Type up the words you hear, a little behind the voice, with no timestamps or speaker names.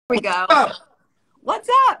we go. Oh, What's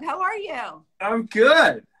up? How are you? I'm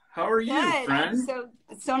good. How are you, Good. friend?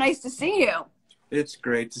 It's so nice to see you. It's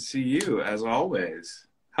great to see you, as always.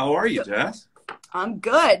 How are you, Jess? I'm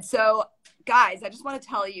good. So, guys, I just want to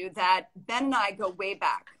tell you that Ben and I go way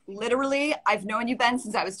back. Literally, I've known you, Ben,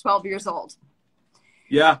 since I was 12 years old.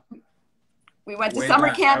 Yeah. We went to Way summer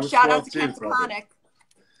back. I camp. was Shout out 12 to too, Camp probably. Taconic.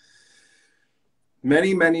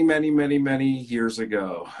 Many years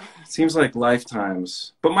ago. Seems like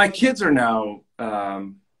lifetimes. But my kids are now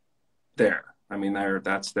there. I mean,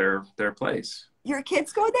 that's their place. Your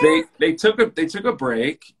kids go there? They took a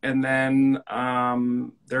break, and then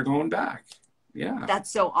they're going back. Yeah.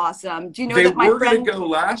 That's so awesome. Do you know They that my were friend... gonna go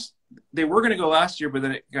last. They were gonna go last year, but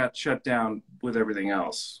then it got shut down with everything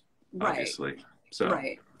else. Right. Obviously. So.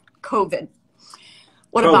 Right. COVID.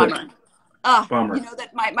 What COVID. a bummer. Bummer. You know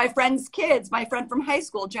that my friend's kids, my friend from high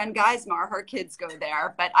school, Jen Geismar, her kids go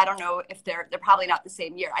there, but I don't know if they're probably not the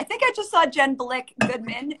same year. I think I just saw Jen Blick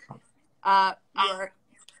Goodman, your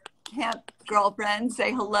camp girlfriend,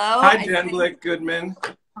 say hello. Hi, Jen Blick Goodman.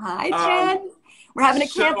 Hi, Jen. We're having a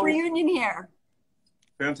camp so- reunion here.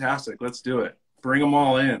 Fantastic. Let's do it. Bring them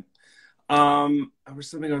all in. There was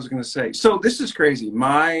something I was going to say. So this is crazy.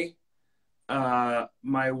 My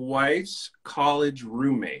wife's college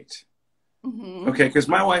roommate. Mm-hmm. Okay, because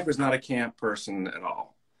my wife was not a camp person at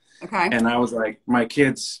all. Okay. And I was like, my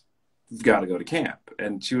kids got to go to camp.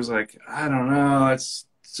 And she was like, I don't know. It's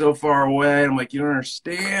so far away. I'm like, you don't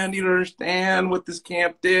understand. You don't understand what this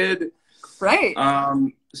camp did. Right.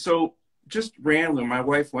 So just randomly, my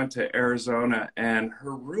wife went to Arizona, and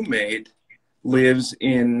her roommate lives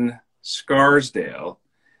in Scarsdale.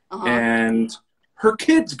 Uh-huh. And her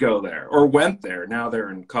kids go there or went there. Now they're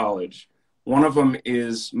in college. One of them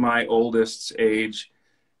is my oldest's age,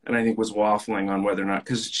 and I think was waffling on whether or not,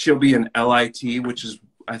 because she'll be in LIT, which is,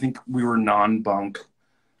 I think we were non-bunk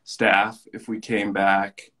staff if we came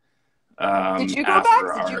back. Did you go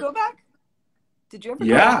back? Did you go back? Did you ever go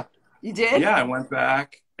back? You did? Yeah, I went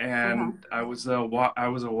back, and I was a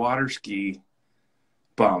water ski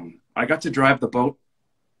bum. I got to drive the boat,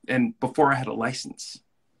 and before I had a license.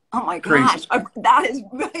 Oh my Crazy. gosh, that is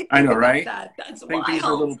right. I know, right? That's I think wild. things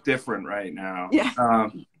are a little different right now. Yeah.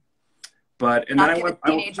 But and Not then I giving went.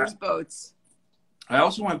 teenagers boats. I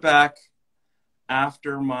also went back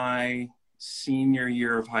after my senior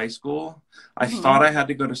year of high school. I thought I had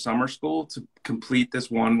to go to summer school to complete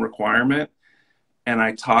this one requirement, and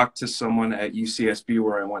I talked to someone at UCSB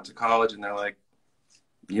where I went to college, and they're like,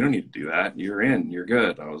 "You don't need to do that. You're in. You're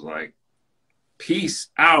good." I was like, "Peace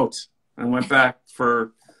out," and went back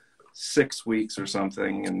for 6 weeks or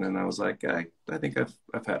something, and then I was like, I think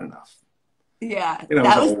I've had enough. Yeah, You know,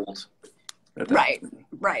 I was old. At that right, point.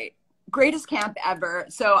 right. Greatest camp ever.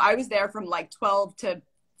 So I was there from like 12 to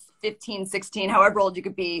 15, 16, however old you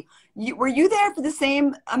could be. Were you there for the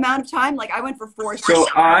same amount of time? Like I went for 4 years. So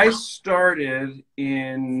I started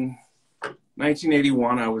in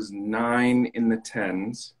 1981. I was 9 in the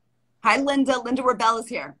 10s. Hi, Linda. Linda Rebell is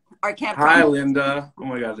here. Our camp. Hi, Linda. Oh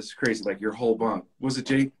my God, this is crazy. Like your whole bunk. Was it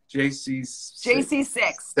JC6?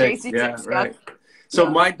 JC6. Yeah, right. So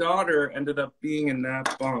my daughter ended up being in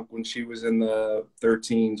that bunk when she was in the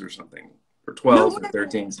 13s or something, or 12s or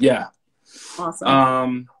 13s. Yeah.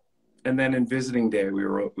 Awesome. And then in visiting day, we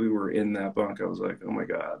were in that bunk. I was like, oh my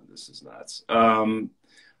God, this is nuts.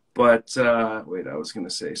 But wait, I was going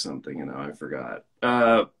to say something and now I forgot.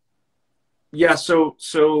 Yeah.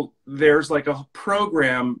 So there's like a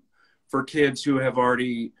program for kids who have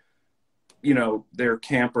already, you know, their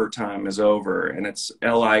camper time is over, and it's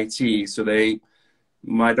LIT. So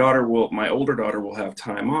my older daughter will have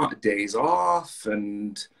days off,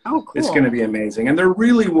 and oh, cool. It's going to be amazing. And they're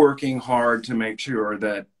really working hard to make sure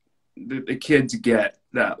that the kids get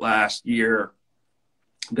that last year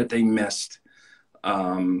that they missed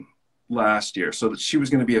last year. So that she was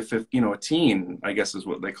going to be a teen, I guess is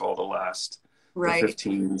what they call the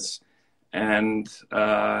 15s. And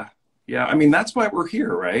yeah, I mean, that's why we're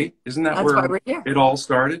here, right? Isn't that where it all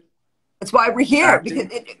started? That's why we're here. Acting?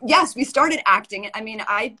 Because yes, we started acting. I mean,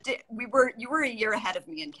 you were a year ahead of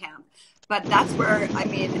me in camp, but that's where, I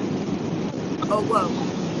mean, oh, whoa.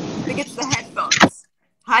 I think it's the headphones.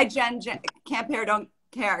 Hi, Jen. Camp hair, don't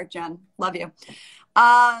care, Jen. Love you.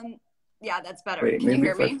 Yeah, that's better. Wait, can you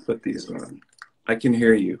hear maybe me? if I put these on. I can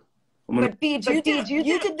hear you. But Beej,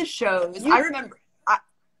 you did the shows. I remember.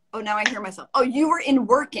 Oh, now I hear myself. Oh, you were in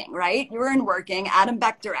Working, right? You were in Working. Adam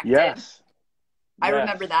Beck directed. Yes. I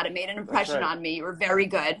remember that. It made an impression on me. You were very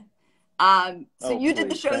good. So you did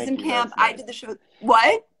the shows in camp. I did the show.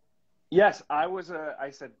 What? Yes, I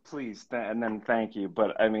said please and then thank you,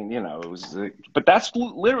 but I mean, you know, it was. But that's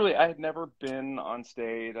literally, I had never been on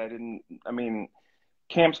stage. I didn't. I mean,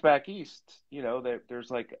 camps back east, you know,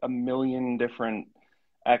 there's like a million different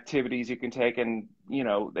activities you can take, and you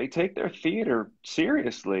know, they take their theater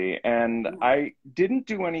seriously. And I didn't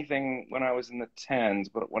do anything when I was in the tens,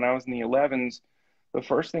 but when I was in the 11s, the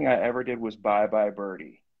first thing I ever did was Bye Bye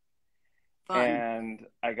Birdie, Fun. and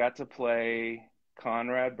I got to play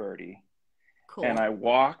Conrad Birdie, and Cool. I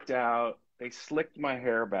walked out. They slicked my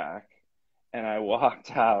hair back, and I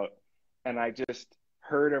walked out, and I just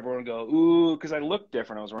heard everyone go, ooh, because I looked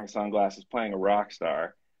different. I was wearing sunglasses, playing a rock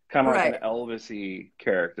star, kind of like an Right. Elvis-y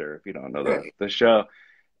character, if you don't know Right. the show.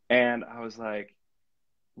 And I was like,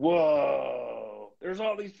 whoa, there's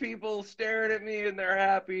all these people staring at me, and they're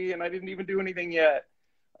happy, and I didn't even do anything yet.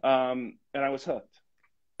 And I was hooked.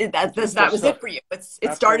 That Just was it for hooked. you. It started at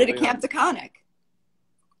Absolutely Camp hooked. Taconic.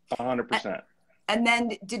 100%. And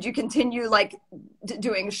then did you continue like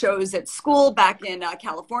doing shows at school back in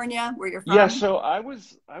California, where you're Yeah, from? so I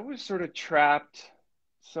was sort of trapped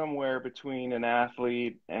somewhere between an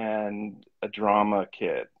athlete and a drama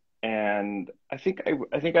kid. And I think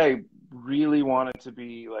I really wanted to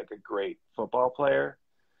be like a great football player.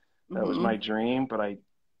 That was my Hmm. dream, but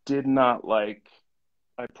did not like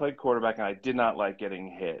I played quarterback, and I did not like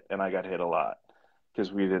getting hit, and I got hit a lot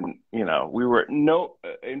because we didn't, you know, we were no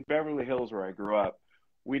in Beverly Hills where I grew up,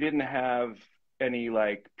 we didn't have any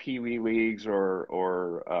like pee wee leagues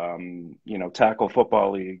or you know, tackle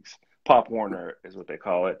football leagues. Pop Warner is what they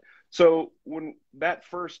call it. So when that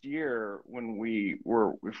first year when we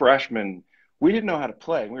were freshmen, we didn't know how to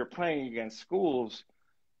play. We were playing against schools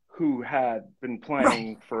who had been Right.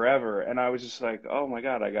 playing forever, and I was just like, oh my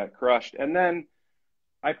God, I got crushed. And then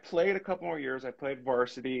I played a couple more years. I played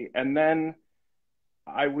varsity, and then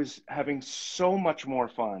I was having so much more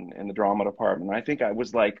fun in the drama department. I think I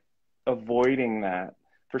was like avoiding that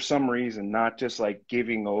for some reason, not just like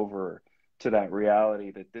giving over to that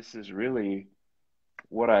reality that this is really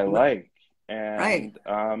what I like. Right.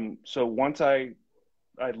 And so once I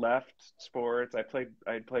left sports, I played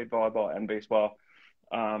volleyball and baseball,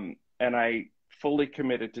 and I fully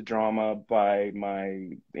committed to drama by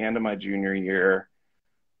the end of my junior year.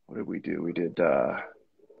 What did we do? We did uh,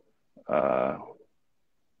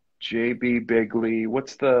 JB Bigley. How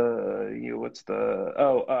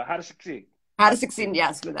to Succeed. How How to to Succeed. succeed?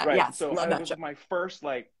 Yes, with that. Right. Yes, So love I that was show. my first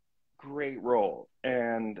like great role,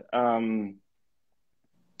 and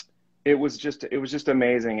it was just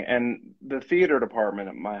amazing. And the theater department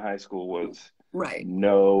at my high school was Right.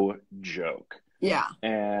 no joke. Yeah.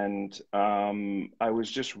 And I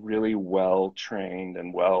was just really well trained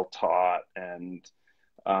and well taught, and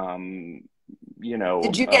um, you Did know,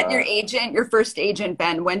 you get your first agent,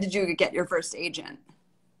 Ben? When did you get your first agent?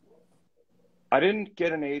 I didn't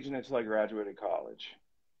get an agent until I graduated college.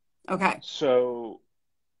 Okay. So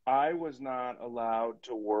I was not allowed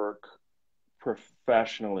to work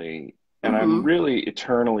professionally. And I'm Hmm. really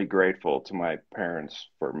eternally grateful to my parents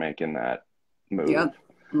for making that move Yep.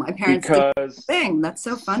 My parents did the because thing. That's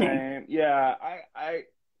so funny. same, yeah,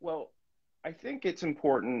 well, I think it's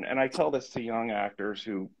important, and I tell this to young actors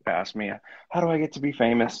who ask me, how do I get to be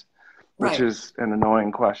famous? Which Right. is an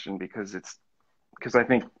annoying question because I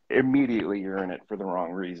think immediately you're in it for the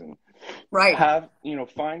wrong reason. Right.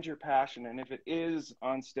 Find your passion, and if it is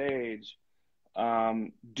on stage,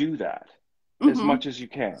 do that as Hmm. much as you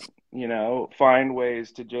can. Find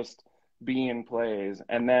ways to just be in plays.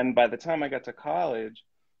 And then by the time I got to college,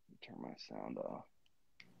 turn my sound off,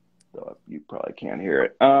 though you probably can't hear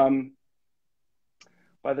it.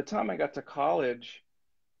 By the time I got to college,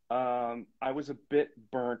 I was a bit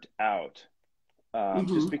burnt out,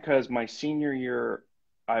 just Hmm. because my senior year,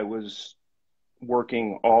 I was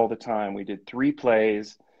working all the time. We did 3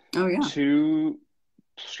 plays, Oh yeah. 2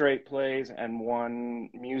 straight plays, and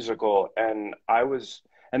 1 musical. And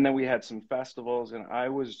then we had some festivals, and I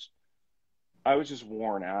was just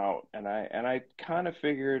worn out. And I kind of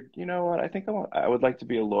figured, you know what? I think I would like to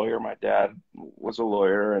be a lawyer. My dad was a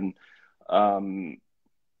lawyer, and um,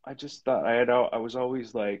 I just thought I was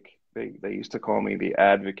always like they used to call me the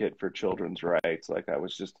advocate for children's rights. Like I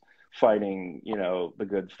was just fighting, the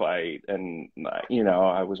good fight, and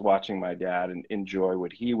I was watching my dad and enjoy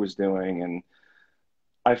what he was doing, and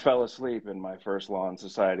I fell asleep in my first Law and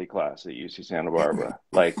Society class at UC Santa Barbara,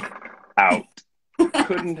 like out.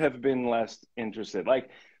 Couldn't have been less interested. Like,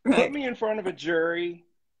 put Right. me in front of a jury,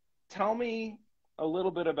 tell me a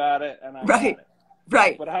little bit about it, and I got Right. it.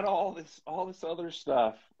 Right. But out of all this other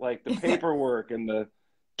stuff, like the paperwork and the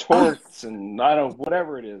torts and I don't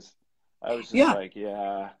whatever it is, I was just Yeah. like,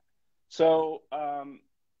 yeah. So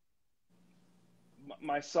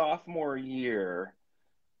my sophomore year,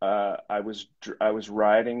 I was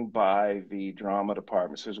riding by the drama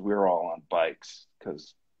department, so we were all on bikes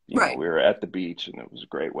because Right. we were at the beach and it was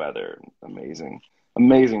great weather, amazing,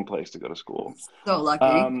 amazing place to go to school. So lucky.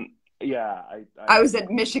 Um, yeah, I was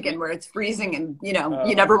in Michigan where it's freezing and, you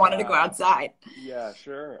oh never wanted to go wow, outside. yeah,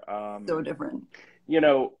 sure. So different. You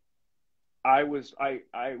know, I was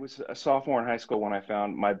a sophomore in high school when I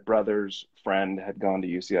found my brother's friend had gone to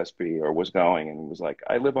UCSB or was going, and he was like,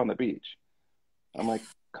 "I live on the beach." I'm like,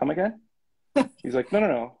 "Come again?" He's like, "No, no,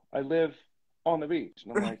 no, I live on the beach."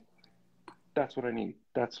 And I'm like, "That's what I need.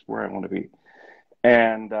 That's where I want to be."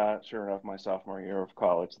 And sure enough, my sophomore year of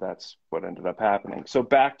college, that's what ended up happening. So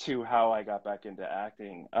back to how I got back into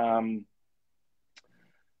acting.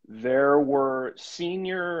 There were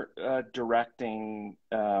senior directing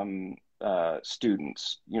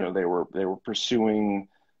students. They were pursuing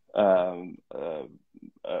um, uh,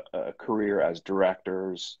 a career as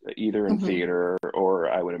directors, either in Hmm. theater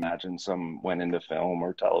or I would imagine some went into film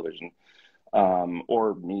or television,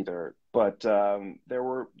 or neither. But they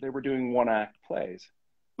were doing one act plays,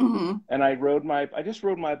 Hmm. and I just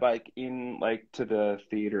rode my bike in like to the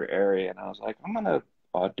theater area, and I was like, I'm gonna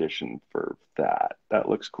audition for that. That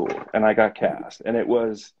looks cool, and I got cast, and it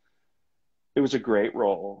was a great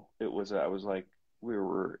role. It was I was like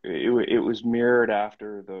it was mirrored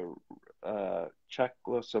after the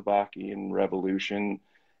Czechoslovakian Revolution,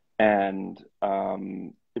 and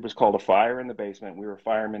it was called A Fire in the Basement. We were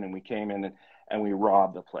firemen, and we came in and we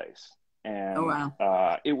robbed the place, Oh, and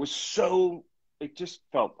wow. it was so it just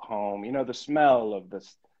felt home. The smell of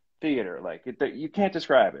this theater, like you can't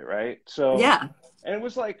describe it, right? So, Yeah. and it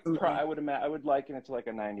was like Absolutely. I would liken it to like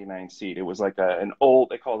a 99 seat. It was like an old,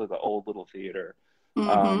 they called it the old little theater.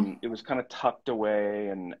 Hmm. It was kind of tucked away,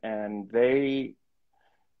 and they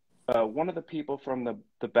one of the people from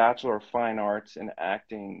the Bachelor of Fine Arts in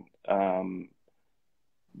Acting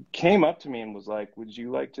came up to me and was like, "Would you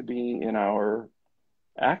like to be in our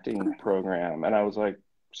acting program?" And I was like,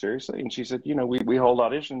 "Seriously?" And she said, we hold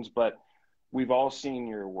auditions, but we've all seen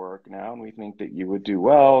your work now, and we think that you would do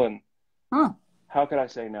well. And Huh. how could I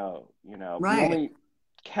say no? The Right. only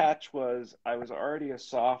catch was I was already a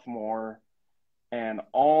sophomore, and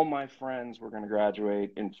all my friends were going to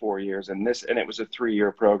graduate in 4 years, and it was a 3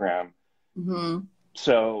 year program. Hmm.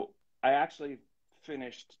 So I actually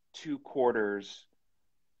finished two quarters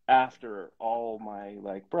after all my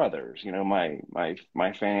like brothers,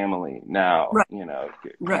 my family now, Right. kind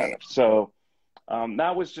Right. of. So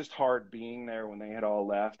that was just hard being there when they had all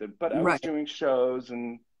left. But I was Right. doing shows,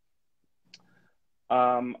 and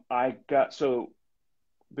I got so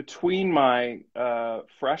between my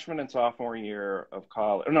freshman and sophomore year of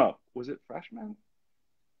college. No, was it freshman?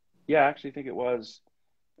 Yeah, I actually think it was.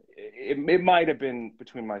 It might have been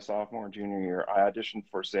between my sophomore and junior year. I auditioned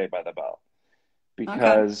for Saved by the Bell Okay.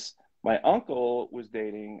 because my uncle was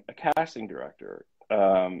dating a casting director,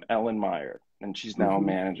 Ellen Meyer, and she's now a Hmm.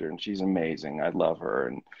 manager, and she's amazing. I love her.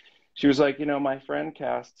 And she was like, my friend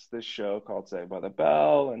casts this show called Saved by the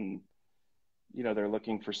Bell, and they're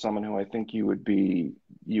looking for someone who I think you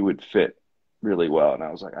would fit really well. And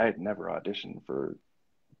I was like, I had never auditioned for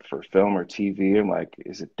film or TV. I'm like,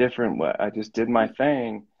 is it different? What I just did my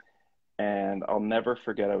thing. And I'll never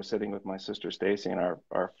forget, I was sitting with my sister Stacy, and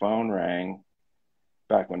our phone rang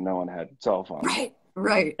back when no one had cell phones. Right.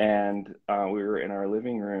 Right. And we were in our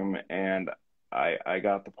living room, and I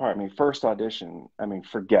got the part. I mean, first audition, I mean,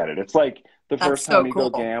 forget it. It's like the That's first time so you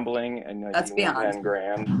go cool. gambling and like That's you win beyond. 10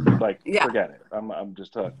 grand, like Yeah. forget it. I'm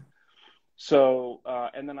just hooked. So,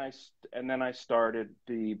 and then I started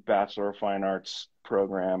the Bachelor of Fine Arts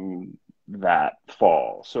program that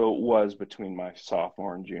fall. So it was between my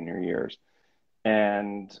sophomore and junior years.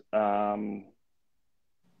 And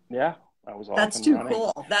yeah, I was off That's and too running.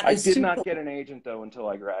 cool. That I is did too not get cool. an agent though until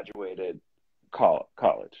I graduated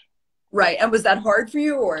college. Right. And was that hard for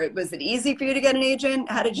you, or was it easy for you to get an agent?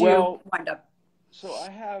 How did you Well, wind up? so I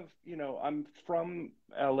have, I'm from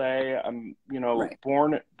LA. I'm, Right.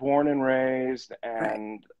 born and raised, Right.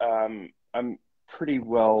 and I'm pretty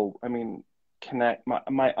well, I mean, connect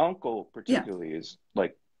my uncle Yeah. particularly is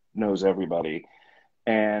like knows everybody.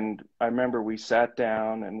 And I remember we sat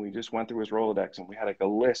down and we just went through his Rolodex, and we had like a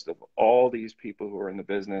list of all these people who are in the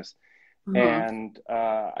business. Hmm. And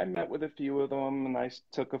I met with a few of them, and I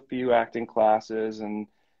took a few acting classes. And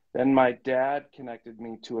then my dad connected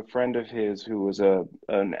me to a friend of his who was an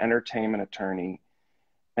entertainment attorney,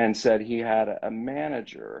 and said he had a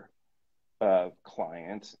manager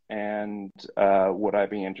client, and would I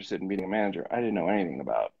be interested in meeting a manager? I didn't know anything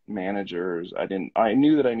about managers. I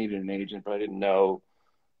knew that I needed an agent, but I didn't know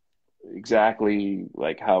exactly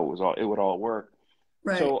like how it would all work.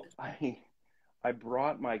 Right. So I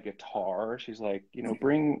brought my guitar. She's like,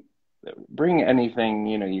 bring anything,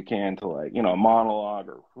 you can to like, a monologue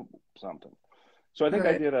or something. So I think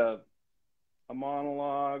I Right. did a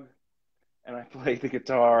monologue and I played the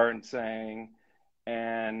guitar and sang.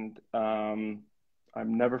 And I'll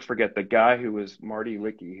never forget the guy who was Marty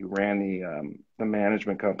Licky, who ran the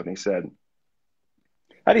management company, said,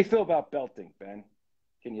 "How do you feel about belting, Ben?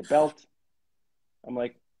 Can you belt?" I'm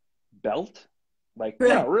like, "Belt? Like,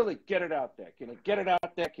 Right. really get it out there. Can you get it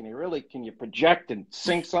out there? Can you project and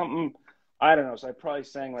sing something?" I don't know. So I probably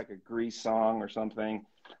sang like a Grease song or something.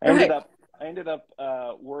 I ended Right. up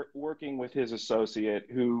working with his associate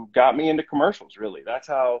who got me into commercials. Really, that's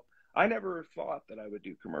how. I never thought that I would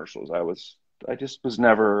do commercials. I just was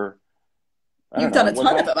never. I don't You've know. done a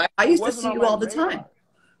ton of them. I It used to wasn't see on you my all the time. radar.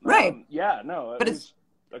 Right. Yeah, no, it But it's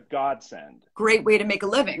was a godsend. a great way to make a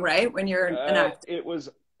living, right? When you're an actor. It was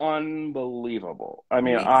unbelievable. I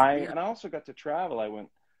mean, Amazing. Yeah. I also got to travel.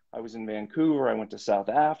 I was in Vancouver. I went to South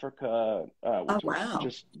Africa, Oh, which was wow.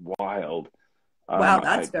 just wild. Wow,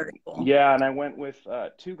 that's very cool. Yeah, and I went with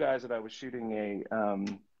two guys that I was shooting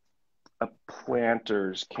a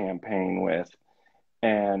planters campaign with,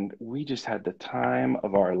 and we just had the time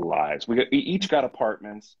of our lives. We each got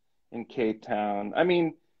apartments in Cape Town. I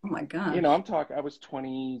mean, Oh my gosh. I'm talking. I was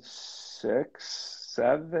 26,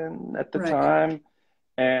 7 at the Right. time,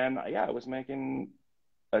 and yeah, I was making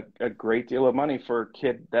a great deal of money for a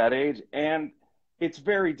kid that age, and it's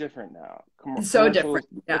very different now. It's so different.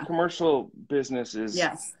 Commercials, the Yeah. commercial business is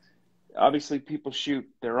Yes. obviously people shoot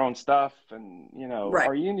their own stuff, and Right.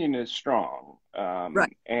 our union is strong,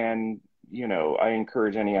 Right. and I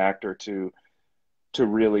encourage any actor to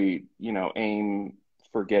really aim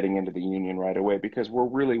for getting into the union right away because we're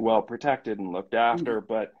really well protected and looked after,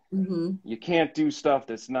 but Mm-hmm. you can't do stuff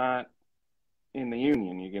that's not in the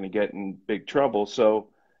union. You're going to get in big trouble. So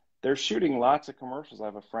they're shooting lots of commercials. I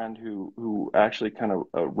have a friend who actually kind of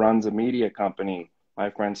runs a media company. My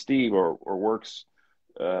friend Steve, or works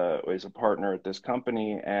is a partner at this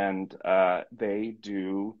company, and they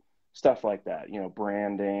do stuff like that.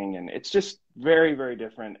 Branding, and it's just very, very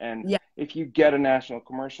different. And Yeah. if you get a national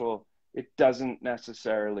commercial, it doesn't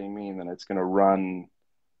necessarily mean that it's going to run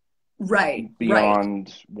Right. Right.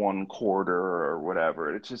 beyond one quarter or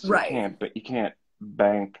whatever. It's just Right. you can't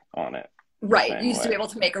bank on it the Right. You same used to be way. able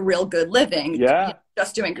to make a real good living, Yeah,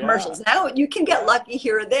 just doing yeah, commercials. Now you can get yeah, lucky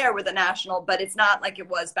here or there with a national, but it's not like it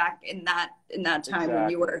was back in that time when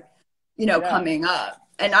you exactly. were, Yeah, coming up.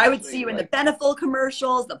 And I would see especially you in the like, Beneful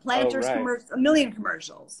commercials, the oh, Planters right, commercials, a million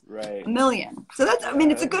commercials, a right. million. So that's, I mean,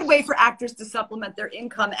 Yeah, it's a it good was way for actors to supplement their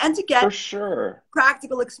income and to for get sure.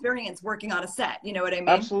 practical experience working on a set. You know what I mean?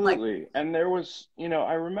 Like, Absolutely. And there was,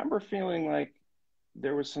 I remember feeling like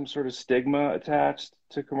there was some sort of stigma attached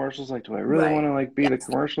to commercials. Like, do I really want right. to like be the Yes.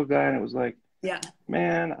 commercial guy? And it was like, Yeah.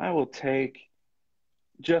 man, I will take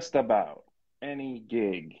just about any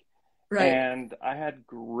gig. Right. And I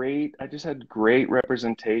just had great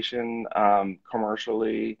representation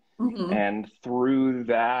commercially. Mm-hmm. And through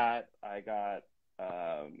that, I got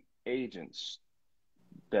agents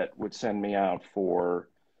that would send me out for,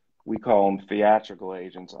 we call them theatrical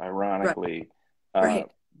agents, Right. ironically, uh, Right.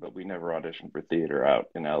 but we never auditioned for theater out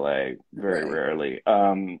in LA, very Right. rarely.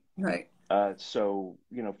 Right. So,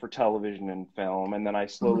 for television and film. And then I Mm-hmm.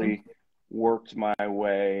 slowly worked my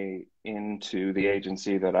way into the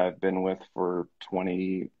agency that I've been with for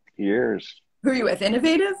 20 years. Who are you with?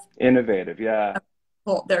 Innovative? Innovative, yeah.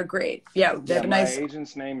 Well, they're great. Yeah, they Yeah, have a my nice.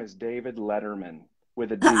 agent's name is David Letterman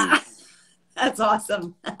with a D. That's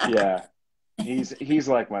awesome. Yeah. He's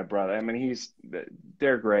like my brother. I mean,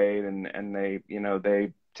 they're great, and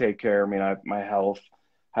they take care of me. And my health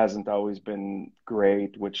hasn't always been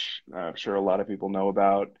great, which I'm sure a lot of people know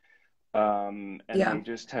about. And they Yeah.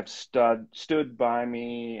 just have stood by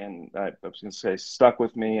me, and I was going to say stuck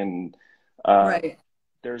with me, and Right.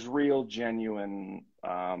 there's real genuine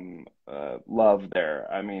love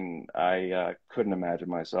there. I mean, I couldn't imagine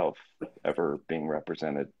myself ever being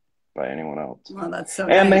represented by anyone else. Well, that's so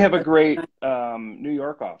And they nice. have a great New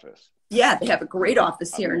York office. Yeah, they have a great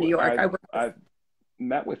office here in New York. I I've work with. I've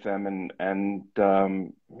met with them, and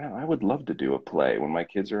man, I would love to do a play when my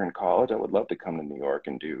kids are in college. I would love to come to New York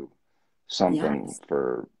and do something Yes,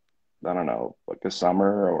 for, I don't know, like a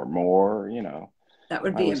summer or more. that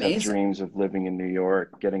would I be always have amazing. dreams of living in New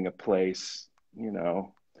York, getting a place,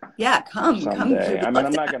 Yeah, come. We someday. I would mean, love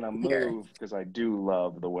I'm to not have going to you here. move because I do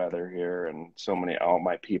love the weather here and all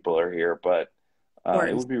my people are here, but Of it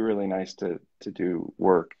course. would be really nice to do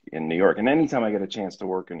work in New York. And anytime I get a chance to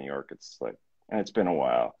work in New York, it's like, and it's been a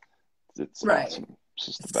while. It's Right. awesome.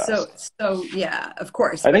 It's just the So, best. so yeah, of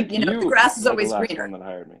course. I But think you know, the you grass is are the always last one greener. that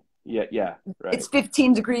hired me. Yeah, yeah, It's right.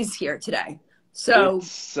 15 degrees here today. So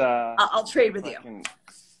It's I'll trade if with I you. can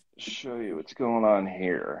show you what's going on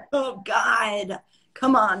here. Oh God.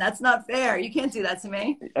 Come on. That's not fair. You can't do that to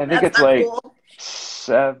me. I think That's it's not like cool.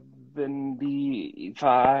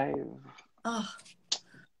 75. Oh,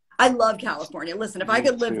 I love California. Listen, if I Me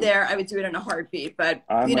could live too. there, I would do it in a heartbeat. But,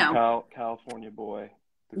 I'm you a know, California boy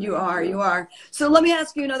through you and are, through. you are. So let me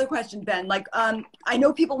ask you another question, Ben. Like, I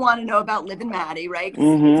know people want to know about Liv and Maddie, right?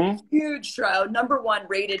 Because it's a Mm-hmm. huge show, #1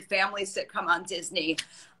 rated family sitcom on Disney.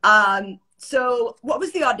 So what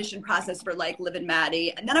was the audition process for like Liv and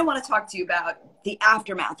Maddie? And then I want to talk to you about the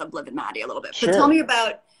aftermath of Liv and Maddie a little bit. But Sure. tell me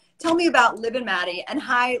about Liv and Maddie. And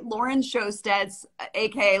hi, Lauren Showsteads,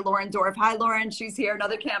 aka Lauren Dorf. Hi, Lauren. She's here,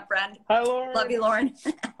 another camp friend. Hi, Love Lauren. you, Lauren.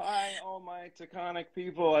 Hi, all my Taconic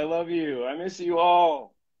people. I love you. I miss you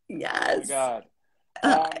all. Oh my Yes. God.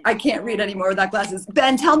 I can't read So anymore without glasses.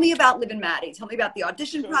 Ben, tell me about Liv and Maddie. Tell me about the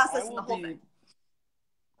audition so I process and will the whole thing. be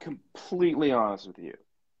completely honest with you.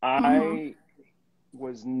 Mm-hmm. I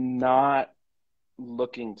was not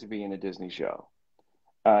looking to be in a Disney show.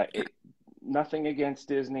 It, nothing against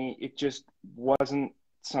Disney. It just wasn't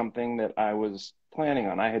something that I was planning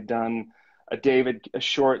on. I had done a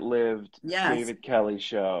short-lived Yes. David Kelly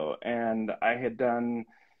show, and I had done,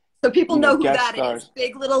 So people know who guest that is. stars.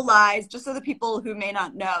 Big Little Lies, just so the people who may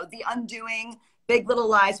not know. The Undoing, Big Little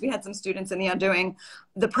Lies. We had some students in The Undoing.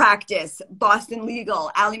 The Practice, Boston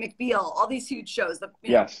Legal, Ally McBeal, all these huge shows.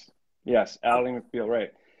 Yes, yes, Oh, Ally McBeal,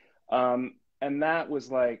 right. And that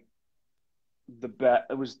was like the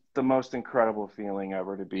best. It was the most incredible feeling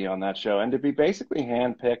ever to be on that show and to be basically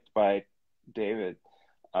handpicked by David,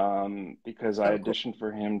 because I so cool. auditioned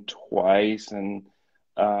for him twice, and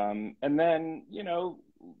then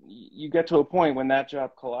you get to a point when that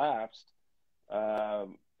job collapsed.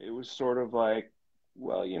 It was sort of like,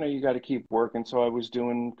 well, you got to keep working. So I was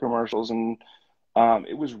doing commercials, and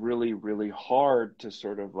it was really, really hard to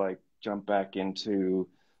sort of like jump back into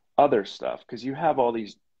other stuff because you have all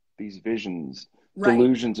these visions, Right,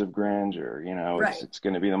 delusions of grandeur. It's right, it's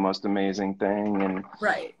going to be the most amazing thing, and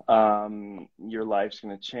right, your life's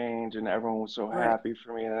going to change, and everyone was so right. happy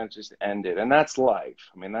for me, and then it just ended. And that's life.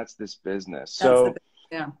 I mean, that's this business. That's the So big,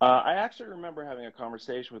 yeah. I actually remember having a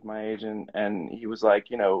conversation with my agent, and he was like,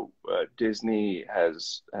 Disney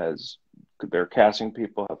has their casting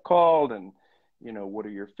people have called, and what are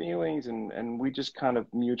your feelings? And we just kind of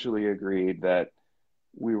mutually agreed that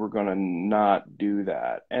we were going to not do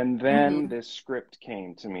that. And then Mm-hmm. this script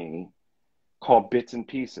came to me called Bits and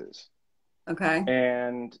Pieces, Okay.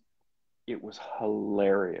 and it was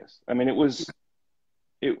hilarious. I mean, it was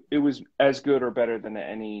as good or better than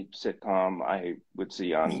any sitcom I would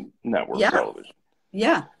see on network Yeah, television.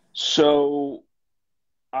 yeah. So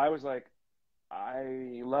I was like,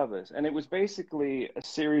 I love this. And it was basically a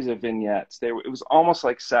series of vignettes. It was almost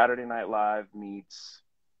like Saturday Night Live meets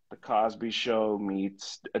The Cosby Show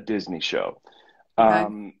meets a Disney show. Okay.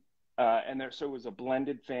 Um, so it was a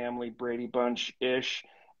blended family, Brady Bunch-ish.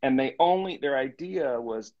 And their idea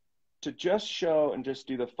was to just show and just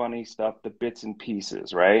do the funny stuff, the bits and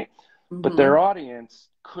pieces, right? But Mm-hmm. their audience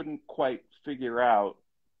couldn't quite figure out,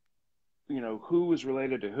 who was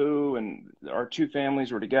related to who, and our two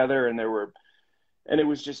families were together, and it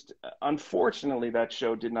was just, unfortunately, that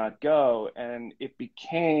show did not go, and it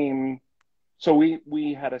became, so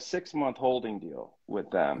we had a 6-month holding deal with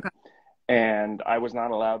them, Okay. and I was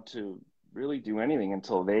not allowed to really do anything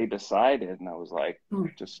until they decided, and I was like,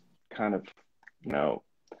 Mm. just kind of, you know,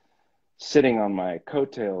 sitting on my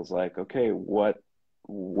coattails, like, okay, what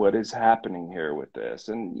is happening here with this?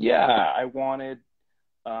 And yeah,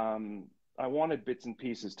 um, I wanted bits and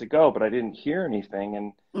pieces to go, but I didn't hear anything,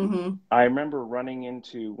 and Mm-hmm. I remember running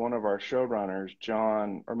into one of our showrunners,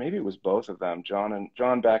 John, or maybe it was both of them,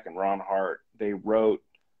 John Beck and Ron Hart. They wrote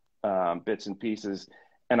bits and pieces,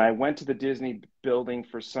 and I went to the Disney building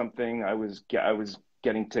for something. I was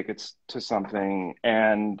getting tickets to something,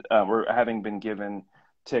 and we're having been given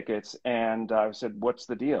tickets, and I said, "What's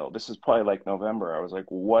the deal?" This is probably like November. I was like,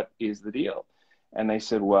 "What is the deal?" And they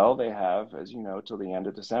said, "Well, they have, as you know, till the end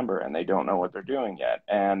of December, and they don't know what they're doing yet."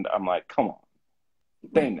 And I'm like, "Come on,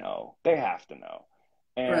 they Right. know, they have to know."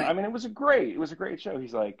 And I Right. mean, it was a great show.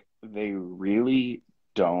 He's like, "They really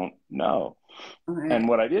don't know." All And right.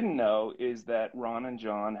 what I didn't know is that Ron and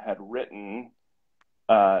John had written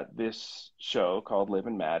this show called Liv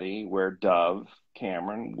and Maddie, where Dove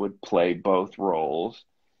Cameron would play both roles.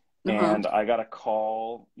 Uh-huh. And I got a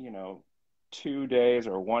call, 2 days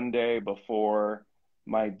or one day before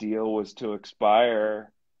my deal was to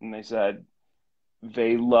expire, and they said,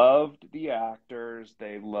 they loved the actors,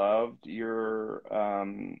 they loved your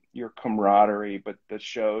camaraderie, but the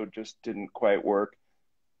show just didn't quite work.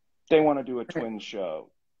 They want to do a twin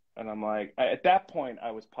show. And I'm like, at that point,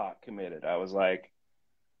 I was pot committed. I was like,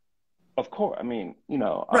 of course, I mean,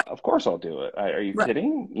 Right. of course I'll do it. Are you Right.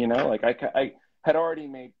 kidding? Like I had already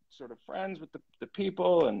made sort of friends with the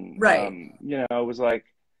people, and Right. it was like,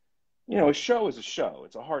 a show is a show.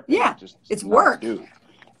 It's a hard thing to Yeah. just It's not work. do.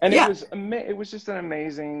 And Yeah. it was just an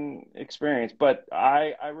amazing experience. But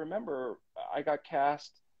I remember I got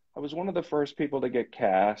cast. I was one of the first people to get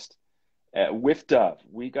cast with Dove.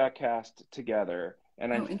 We got cast together,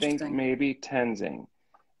 and I Oh, think interesting. maybe Tenzing.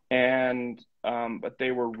 And but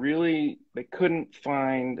they couldn't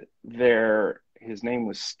find his name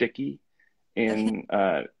was Sticky in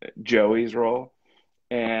Joey's role,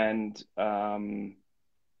 and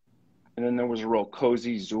then there was a role,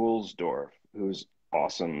 Cozy Zulsdorf, who's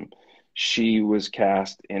awesome. She was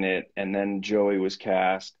cast in it, and then Joey was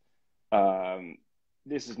cast.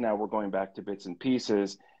 This is now we're going back to bits and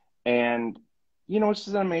pieces, and it's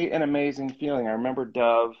just an amazing feeling. I remember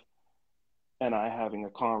Dove and I having a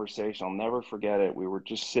conversation. I'll never forget it. We were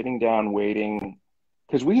just sitting down waiting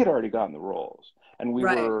because we had already gotten the roles, and we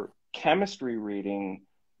Right. were chemistry reading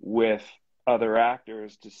with other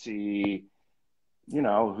actors to see,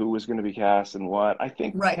 who was going to be cast and what. I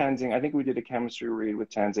think Right. we did a chemistry read with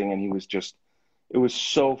Tenzing, and it was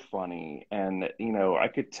so funny. And, I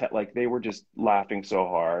could tell, like, they were just laughing so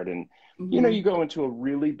hard. And, Mm-hmm. you go into a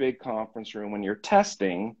really big conference room when you're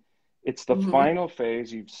testing, it's the Mm-hmm. final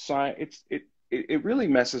phase. You've signed, it really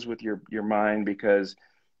messes with your mind, because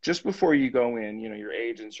just before you go in, your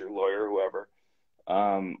agents, your lawyer, whoever,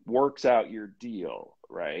 works out your deal,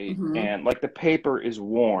 right? Mm-hmm. And like the paper is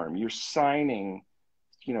warm, you're signing,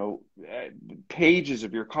 pages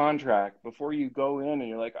of your contract before you go in, and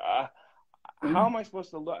you're like, how am I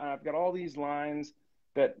supposed to look? And I've got all these lines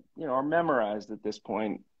that, are memorized at this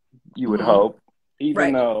point, you would Mm-hmm. hope, even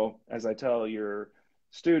Right. though, as I tell your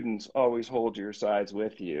students, always hold your sides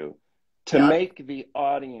with you to Yeah. make the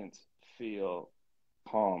audience feel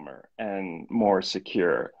calmer and more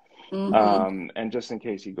secure. Mm-hmm. And just in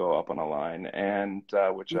case you go up on a line, and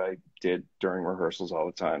which I did during rehearsals all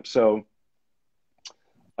the time. So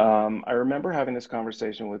I remember having this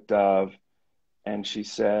conversation with Dove, and she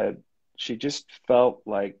said, she just felt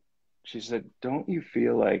like, she said, don't you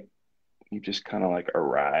feel like you just kind of like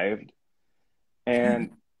arrived?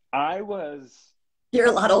 And I was You're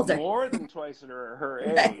a lot older. more than twice her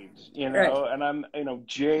Right. age, Right. and I'm,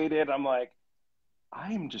 jaded. I'm like,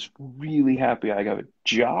 I am just really happy I got a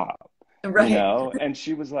job, Right. and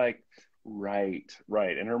she was like, right,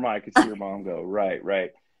 right. In her mind, I could see her mom go, right,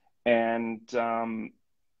 right. And,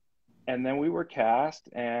 and then we were cast,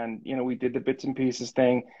 and, we did the bits and pieces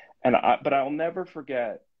thing. But I'll never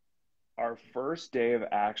forget our first day of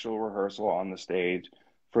actual rehearsal on the stage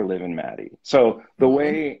for Liv and Maddie. So the Mm-hmm.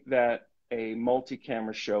 way that a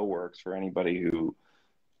multi-camera show works, for anybody who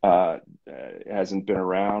hasn't been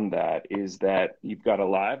around, that is that you've got a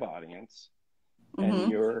live audience,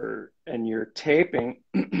 and Mm-hmm. you're taping.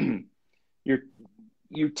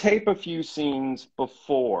 You tape a few scenes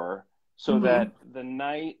before, so Mm-hmm. that the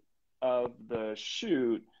night of the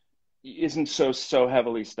shoot isn't so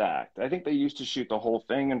heavily stacked. I think they used to shoot the whole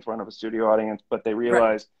thing in front of a studio audience, but they Right.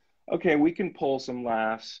 realized, okay, we can pull some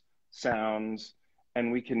laughs, sounds,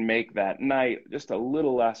 and we can make that night just a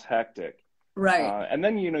little less hectic. Right. And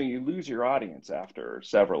then, you lose your audience after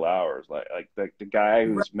several hours. Like the guy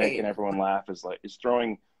who's making Right. everyone laugh is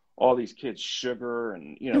throwing all these kids sugar,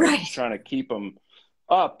 and, just Right. trying to keep them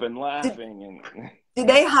up and Did, laughing. And did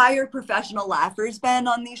they hire professional laughers, Ben,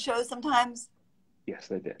 on these shows sometimes? yes,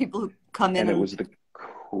 they did. People who come in And it and was the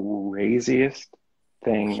craziest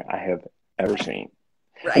thing I have ever seen.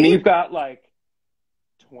 And right? you've got like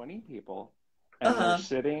 20 people, and they're Uh-huh.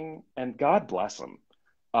 sitting, and God bless them.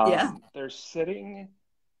 Yeah. They're sitting,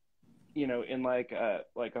 in like a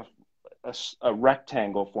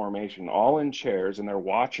rectangle formation, all in chairs, and they're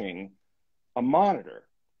watching a monitor,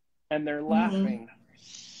 and they're Mm-hmm. laughing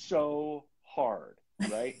so hard,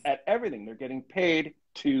 right? At everything. They're getting paid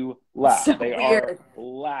to It's laugh. so They are weird.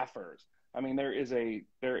 laughers. I mean, there is a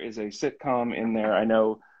sitcom in there. I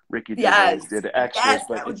know Ricky Gervais Yes. did extras, Yes,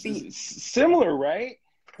 but that would it's be similar, right?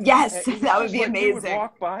 yes, It was that would just be like you would amazing.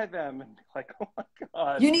 walk by them and be like, oh my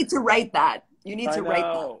God. You need to write that. You need I to write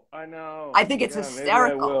that. know, I know. I think it's Yeah, maybe I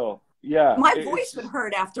hysterical. will. Yeah, My it's voice would just,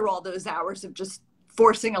 hurt after all those hours of just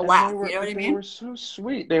forcing a and laugh. You know what I they mean? were so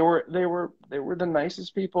sweet. They were the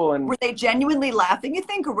nicest people. And Were they genuinely laughing, you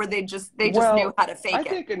think, or were they just knew well, how to I fake it?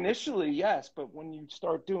 think initially, yes, but when you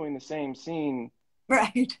start doing the same scene,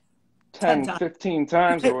 Right. 10 10, times. 15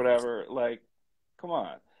 times or whatever. Like, come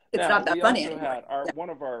on. It's Now, not that we funny also anymore. had one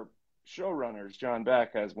of our showrunners, John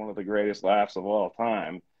Beck, has one of the greatest laughs of all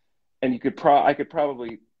time. And I could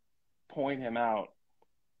probably point him out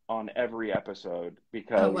on every episode Oh, wow.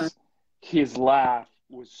 because his laugh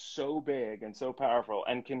was so big and so powerful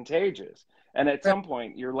and contagious. And at Right. some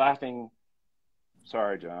point, you're laughing,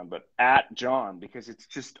 sorry, John, but at John because it's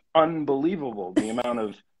just unbelievable the amount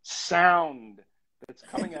of sound that's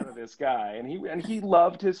coming out of this guy. And he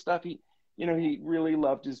loved his stuff. He really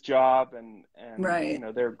loved his job, and Right.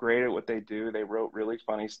 they're great at what they do. They wrote really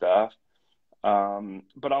funny stuff.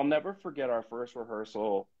 But I'll never forget our first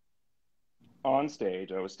rehearsal on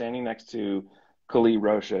stage. I was standing next to Kali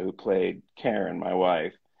Rocha, who played Karen, my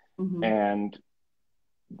wife, Hmm. and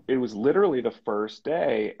it was literally the first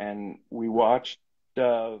day, and we watched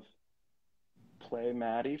Dove play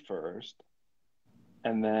Maddie first,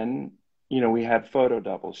 and then we had photo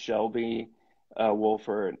doubles. Shelby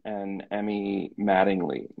Wolford and Emmy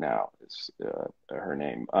Mattingly now is her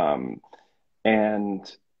name,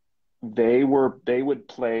 and they would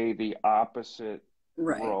play the opposite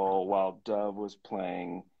Right. role while Dove was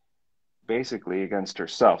playing basically against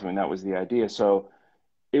herself. I mean, that was the idea. So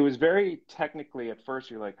it was very technically at first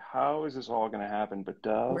you're like, how is this all going to happen? But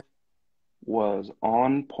Dove Right. was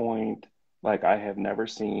on point like I have never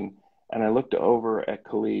seen. And I looked over at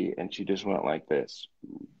Kali and she just went like this.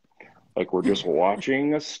 Like we're just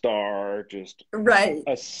watching a star just Right.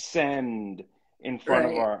 ascend in front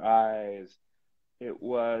of Right. our eyes. It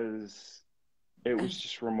was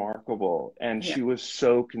just remarkable. And Yeah. she was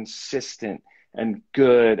so consistent and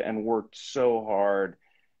good and worked so hard.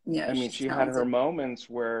 Yeah. I mean, She's she had her talented. moments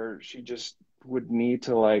where she just would need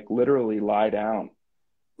to like literally lie down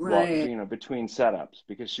while, Right. between setups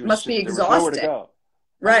because Must be there was nowhere to exhausting. go.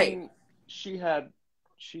 I Right. mean, she had,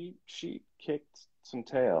 she kicked some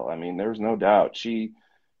tail. I mean, there's no doubt. She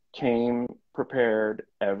came prepared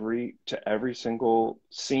to every single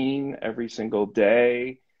scene, every single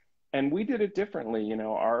day, and we did it differently.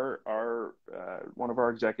 Our one of our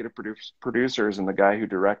executive producers and the guy who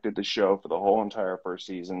directed the show for the whole entire first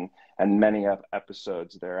season and many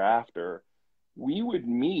episodes thereafter, we would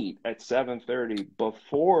meet at 7:30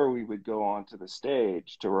 before we would go onto the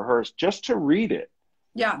stage to rehearse just to read it.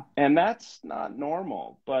 Yeah. And that's not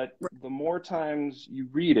normal, but Right. the more times you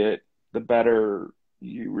read it, the better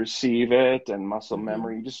you receive it, and muscle Hmm.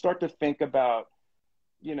 memory. You just start to think about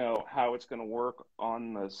how it's going to work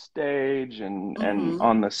on the stage and Hmm.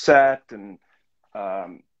 on the set. And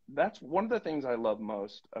that's one of the things I love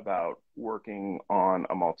most about working on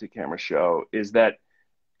a multi-camera show is that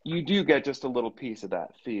you do get just a little piece of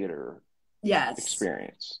that theater Yes.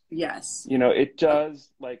 experience. Yes. It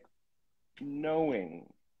does, like,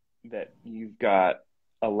 knowing that you've got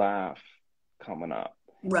a laugh coming up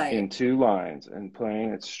Right. in two lines and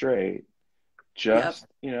playing it straight, Yep. just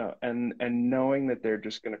and knowing that they're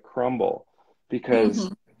just going to crumble because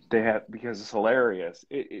Hmm. because it's hilarious.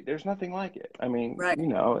 There's nothing like it. I mean, Right.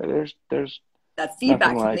 there's That nothing feedback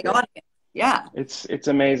from like the it. audience. Yeah. It's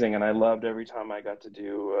amazing, and I loved every time I got to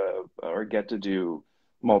do or get to do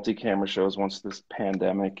multi-camera shows. Once this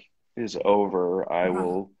pandemic is over, I Uh-huh.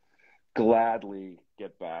 will gladly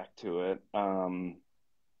get back to it.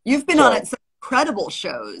 You've been on So some incredible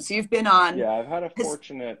shows. You've been on, yeah, I've had a his,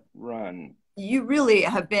 fortunate run. you really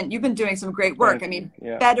have been, you've been doing some great work. I Thank you. mean,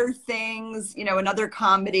 Yeah, Better Things, another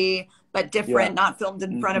comedy, but yeah. different, not filmed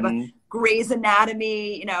in front of a Hmm. Grey's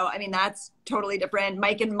Anatomy, I mean, that's totally different.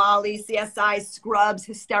 Mike and Molly, CSI, Scrubs,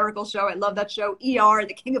 hysterical show. I love that show. ER,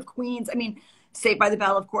 The King of Queens. I mean, Saved by the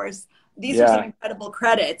Bell, of course. These are some Yeah, incredible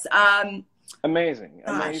credits. amazing,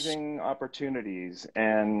 Gosh. amazing opportunities.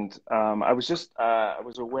 And I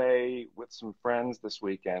was away with some friends this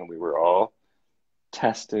weekend. We were all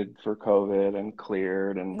tested for COVID and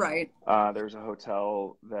cleared. And Right. there's a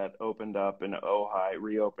hotel that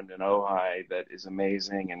reopened in Ojai that is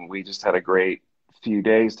amazing. And we just had a great few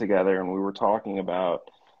days together. And we were talking about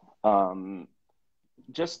um,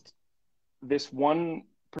 just this one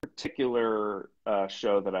particular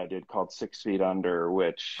show that I did called 6 Feet Under,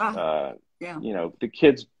 which Ah, yeah. the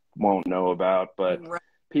kids won't know about, but Right.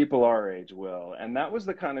 people our age will. And that was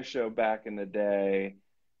the kind of show back in the day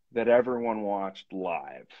that everyone watched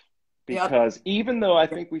live, Yep. because even though I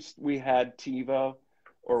think we had TiVo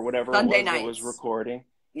or whatever it Sunday was that was nights. recording,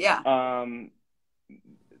 Yeah. um,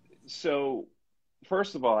 so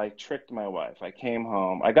first of all, I tricked my wife. I came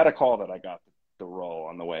home. I got a call that I got the role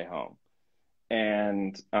on the way home.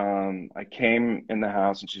 And I came in the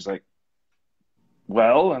house and she's like,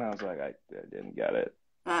 well, and I was like, I didn't get it.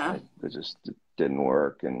 Uh, It just didn't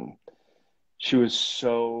work. And she was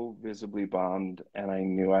so visibly bummed, and I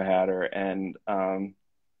knew I had her. And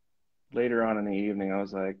later on in the evening, I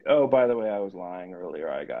was like, "Oh, by the way, I was lying earlier.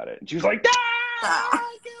 I got it." And she was like, "Ah, Ah,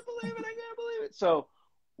 I can't believe it! I can't believe it!" So,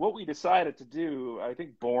 what we decided to do, I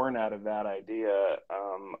think, born out of that idea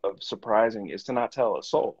of surprising, is to not tell a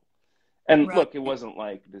soul. And right. look, it wasn't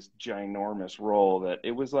like this ginormous role. That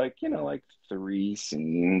it was like, like 3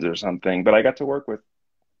 scenes or something. But I got to work with,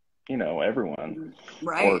 everyone or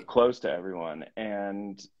Right. close to everyone,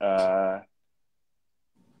 and What a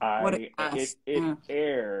I it cast. it Yeah.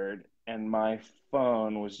 aired, and my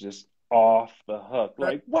phone was just off the hook.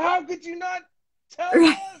 Right. Like, well, how could you not tell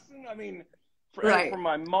Right. us? And I mean, Right. from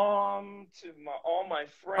my mom to all my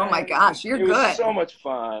Oh my friends, and gosh, you're it was good. so much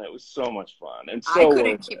fun. It was so much fun and I so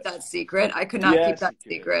couldn't worth keep it. that secret. I could not keep Yes, that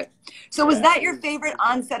you could. secret. So was Yeah, that your it favorite was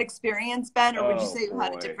fun. on-set experience, Ben, or would you Oh say you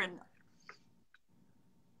had a boy, different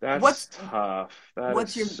that's what's tough. That is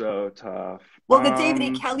what's your so tough. well, the David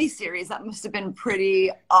E. Kelly series, that must have been pretty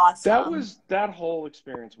awesome. That whole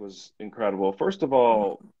experience was incredible. First of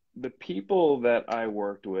all, the people that I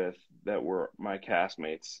worked with that were my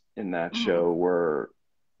castmates in that Mm-hmm. show were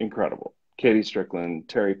incredible. Katie Strickland,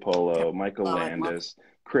 Terry Polo, Michael Love it. Love Landis,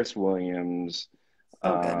 Chris Williams,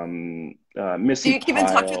 so good. Do Missy you keep in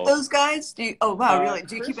touch with Pyle. those guys? Do you, oh wow, really?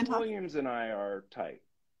 Do you keep Chris in touch? Williams and I are tight.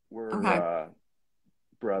 We're Okay.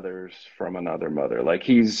 brothers from another mother. Like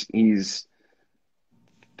he's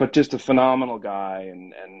but just a phenomenal guy.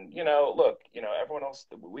 And look, everyone else,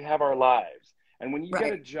 we have our lives, and when you get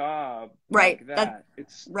a Right. job Right. like That that,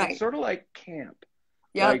 it's right. sort of like camp.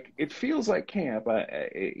 Yep. Like it feels like camp.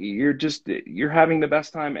 You're having the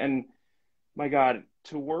best time. And my God,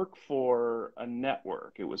 to work for a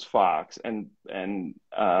network, it was Fox, and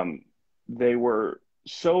they were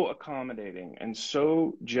so accommodating and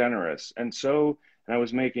so generous, and I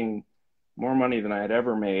was making more money than I had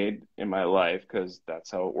ever made in my life, because that's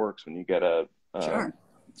how it works when you get a Sure.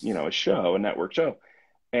 a network show.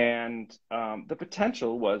 And the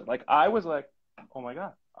potential was like, I was like, oh my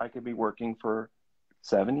God, I could be working for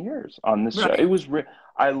 7 years on this show. Right.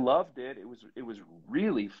 I loved it. It was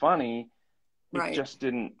really funny. Right.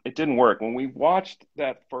 It didn't work. When we watched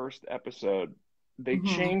that first episode, they Mm-hmm.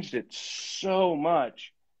 changed it so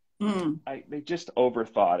much. Mm. They just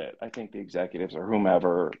overthought it. I think the executives or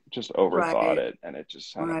whomever just overthought Right. it, and it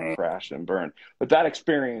just kind of Right. crashed and burned. But that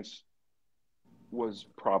experience was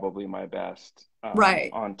probably my best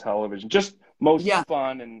Right. on television. Just most Yeah.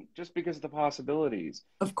 fun, and just because of the possibilities.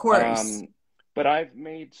 Of course. Um, but I've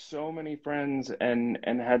made so many friends and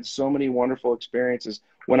had so many wonderful experiences.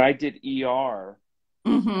 When I did ER,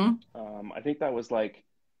 Mm-hmm. I think that was like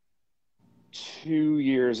 2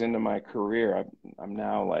 years into my career. I'm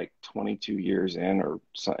now like 22 years in, or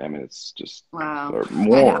so, I mean, it's just, Wow. or I know.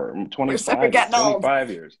 more. We're 25 getting old. 25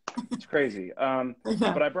 years. It's crazy. Yeah.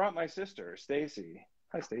 But I brought my sister, Stacy.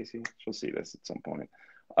 Hi, Stacy. She'll see this at some point.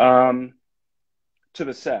 Um, to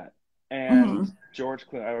the set, and Mm-hmm. George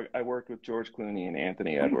Clooney. I worked with George Clooney and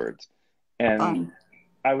Anthony Edwards, and Fun.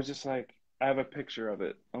 I was just like, I have a picture of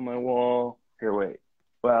it on my wall. Here, wait.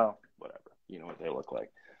 Well, whatever. You know what they look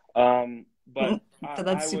like. But So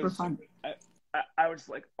that's super fun. I, I was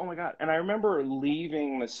like, oh my God. And I remember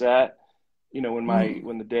leaving the set, when Mm.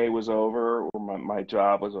 when the day was over, or my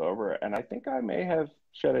job was over, and I think I may have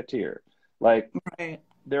shed a tear. Like, Right.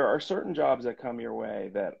 there are certain jobs that come your way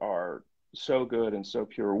that are so good and so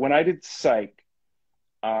pure. When I did Psych,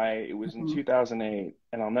 it was in Mm-hmm. 2008,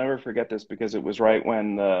 and I'll never forget this, because it was right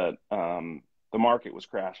when the market was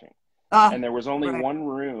crashing, Ah, and there was only right. one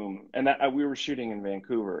room, and that we were shooting in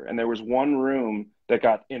Vancouver, and there was one room that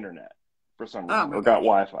got internet for some Oh reason, my or got gosh.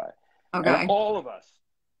 Wi-Fi, and Okay. all of us,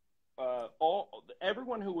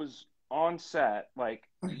 everyone who was on set, like,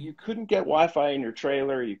 you couldn't get Wi-Fi in your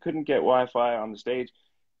trailer, you couldn't get Wi-Fi on the stage.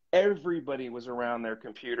 Everybody was around their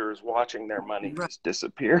computers watching their money Right. just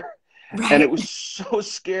disappear. And it Right. was so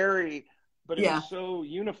scary, but it was Yeah. so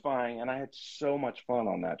unifying. And I had so much fun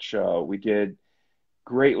on that show. We did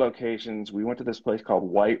great locations. We went to this place called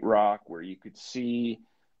White Rock, where you could see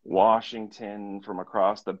Washington from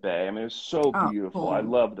across the bay. I mean, it was so Oh, beautiful. I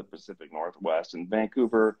cool. love the Pacific Northwest, and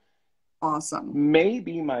Vancouver Awesome. may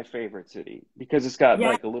be my favorite city, because it's got Yeah.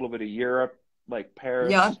 like a little bit of Europe, like Yeah.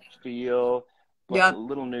 Paris feel, but a Yeah.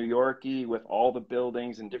 little New Yorky, with all the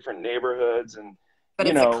buildings and different neighborhoods. And But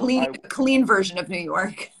it's I a clean version of New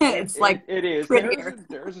York. it It's it, like it is prettier.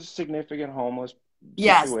 there's a significant homeless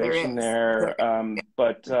Yes, there situation is. There there, is.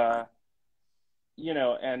 but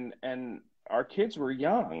and our kids were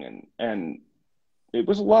young, and it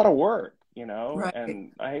was a lot of work, Right.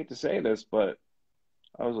 and I hate to say this, but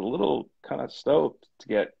I was a little kind of stoked to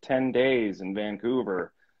get 10 days in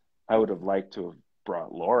Vancouver, I would have liked to have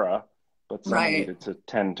brought Laura, but someone Right. needed to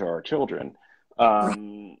tend to our children.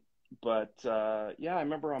 Right. But yeah, I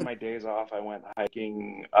remember on my days off, I went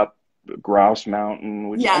hiking up Grouse Mountain,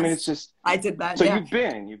 which, I mean, it's Yes, just, I did that. so Yeah. you've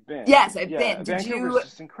been. Yes, I've Yeah, been. Vancouver's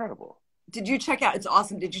just incredible. Did you check out? It's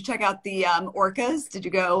awesome. Did you check out the orcas? Did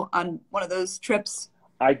you go on one of those trips?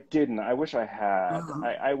 I didn't. I wish I had. Oh,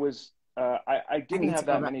 I I didn't need to have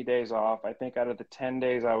go that back. many days off. I think out of the 10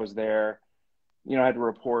 days I was there, you know, I had to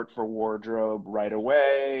report for wardrobe right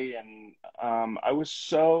away. And I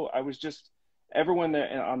was just, everyone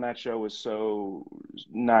there on that show was so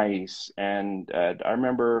nice. And I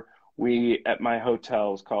remember at my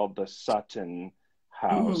hotel is called the Sutton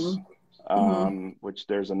House, Hmm. Hmm. which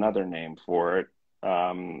there's another name for it.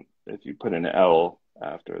 If you put an L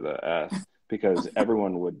after the S, because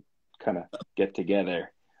everyone would kind of get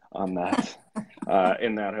together on that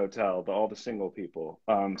in that hotel, all the single people.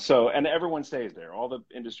 And everyone stays there. All the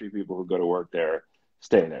industry people who go to work there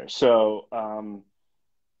stay there. So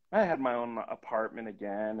I had my own apartment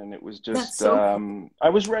again, and it was That's just so cool. I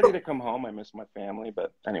was ready to come home. I miss my family,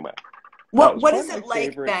 but anyway, it What was what probably is my it like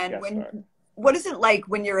favorite then guest star. what is it like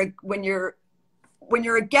when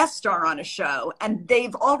you're a guest star on a show and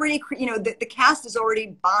they've already the cast is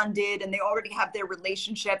already bonded and they already have their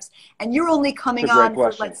relationships and you're only It's a coming great on for,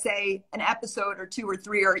 question. let's say, an episode or two or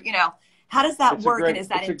three, or how does that work, and is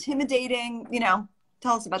that It's a intimidating?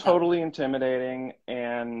 Tell us about that. totally intimidating,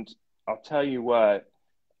 and I'll tell you what,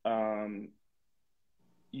 um,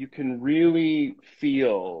 you can really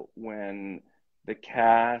feel when the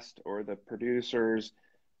cast or the producers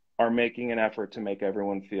are making an effort to make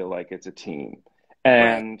everyone feel like it's a team. Right.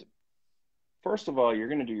 And first of all, you're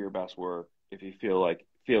going to do your best work if you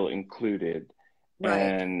feel included Right.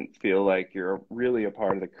 and feel like you're really a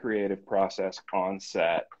part of the creative process on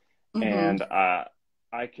set. Hmm. And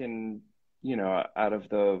I can, out of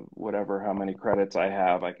the whatever how many credits I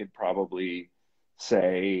have, I could probably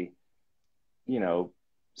say, you know,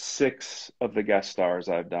 six of the guest stars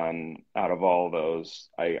I've done out of all those,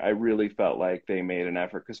 I really felt like they made an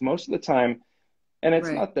effort because most of the time, and it's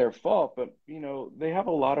Right. not their fault, but they have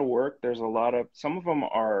a lot of work. There's a lot of some of them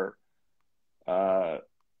are uh,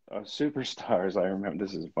 superstars. I remember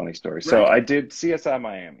this is a funny story. So I Right. did CSI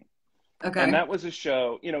Miami, and Okay. that was a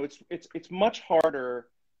show. It's much harder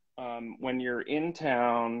when you're in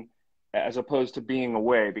town as opposed to being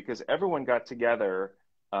away because everyone got together.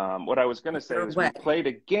 What I was going to say They're is we away. played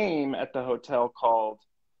a game at the hotel called,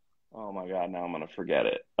 oh my God, now I'm gonna forget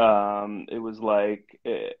it. It was like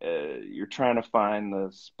you're trying to find the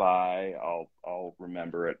spy. I'll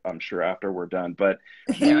remember it, I'm sure, after we're done. But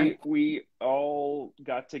Right. we all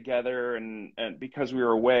got together and because we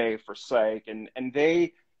were away for psych and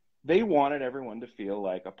they wanted everyone to feel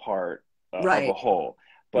like a part of a Right. whole.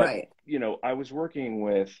 But Right. I was working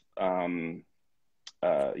with the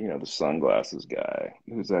sunglasses guy.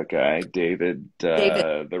 Who's that guy? David,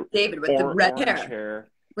 David. the David with the red orange hair.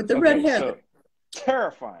 hair. With the red Okay, hair. so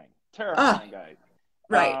terrifying, Ah, terrifying guy.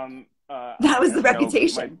 right. That was the My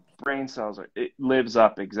reputation. brain cells it lives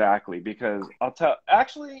up exactly because I'll tell.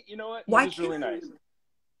 Actually, you know what? He Why was can't really nice.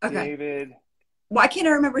 I? Okay. David, Why can't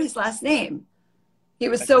I remember his last name? He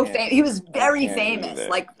was I so can't. famous. He was I very can't famous, either.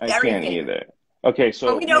 like I very can't famous. either. Okay, But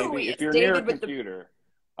so we know who maybe he if is. you're near a David with the computer,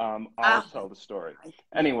 I'll ah, tell the story. yeah.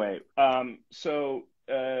 Anyway, so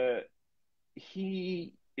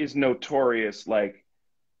he is notorious. Like,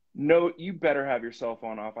 no, you better have your cell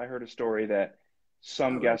phone off. I heard a story that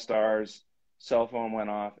some Oh, really? guest stars' cell phone went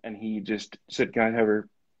off, and he just said, "Can I have your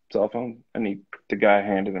cell phone?" And the guy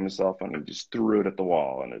handed him his cell phone, and he just threw it at the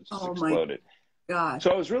wall, and it just Oh my exploded. gosh.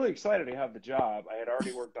 So I was really excited to have the job. I had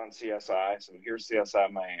already worked on CSI, so here's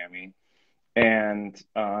CSI Miami, and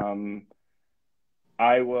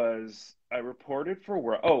I reported for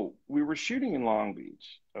work. Oh, we were shooting in Long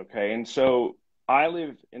Beach, okay, and so I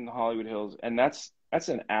live in the Hollywood Hills, and that's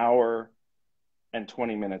an hour and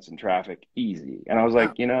 20 minutes in traffic easy. And I was Oh,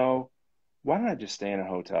 like, why don't I just stay in a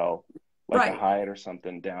hotel like a right. Hyatt or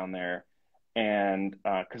something down there? And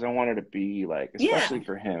because I wanted to be like, especially Yeah.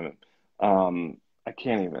 for him, I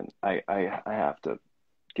can't even. I have to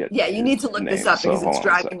get Yeah, you need to his look this name. up So because it's hold on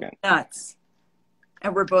a driving me second. nuts.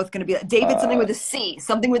 And we're both going to be like, David something Uh, with a C.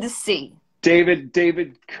 Something with a C.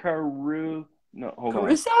 David Carew. No, hold on.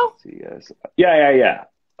 Caruso? CS. Yeah.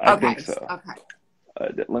 I think Okay. so.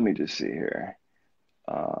 Okay. Let me just see here.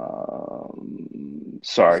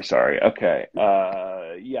 Sorry. Okay.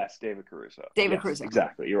 Yes, David Caruso. David Yes, Caruso.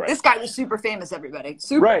 exactly. You're right. This guy was super famous, everybody.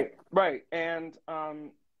 Super. Right. And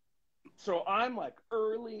so I'm like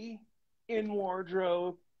early in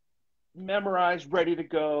wardrobe, memorized, ready to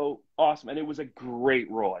go, awesome. And it was a great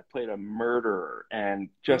role. I played a murderer, and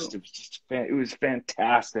Oh, it was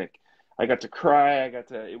fantastic. I got to cry. I got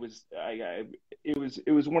to. It was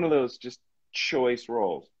one of those just choice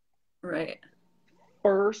roles. right.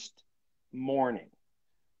 First morning,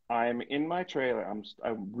 I'm in my trailer. I'm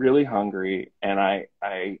really hungry, and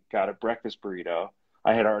I got a breakfast burrito.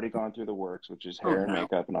 I had already gone through the works, which is Oh hair and no.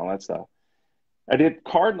 makeup and all that stuff. I did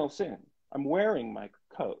cardinal sin. I'm wearing my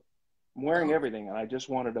coat. I'm wearing Oh, everything, and I just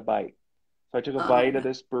wanted a bite. So I took a oh bite of no.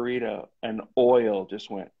 this burrito, and oil just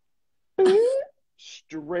went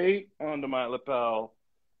straight onto my lapel,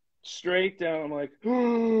 straight down. I'm like,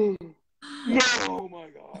 oh, no, my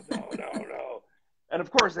God, no, no, no. And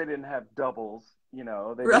of course, they didn't have doubles. You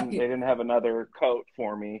know, they Right, didn't have another coat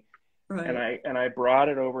for me. And right. I brought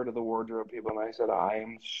it over to the wardrobe people, and I said, I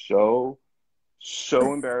am so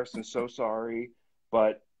embarrassed and so sorry,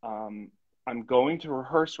 but I'm going to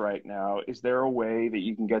rehearse right now. Is there a way that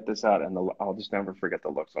you can get this out? And I'll just never forget the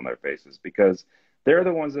looks on their faces, because they're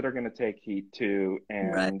the ones that are going to take heat too.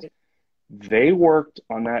 And Right. they worked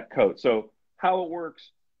on that coat. So how it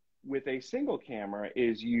works with a single camera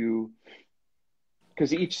is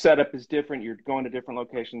because each setup is different, you're going to different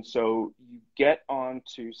locations. So you get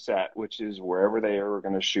onto set, which is wherever they are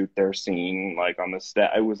going to shoot their scene, like on the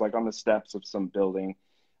step. It was like on the steps of some building,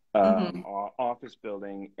 Hmm. office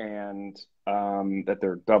building, and that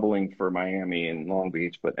they're doubling for Miami and Long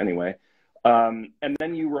Beach. But anyway, and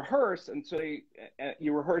then you rehearse, and so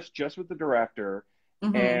you rehearse just with the director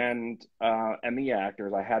Hmm. and the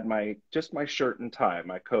actors. I had my shirt and tie.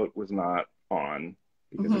 My coat was not on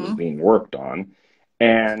because it was Hmm. being worked on,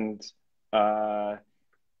 and uh,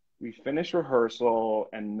 we finish rehearsal,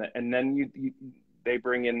 and then they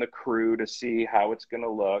bring in the crew to see how it's going to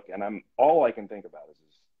look, and I'm all I can think about is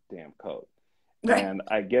this damn coat. Right. And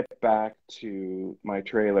I get back to my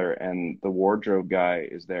trailer, and the wardrobe guy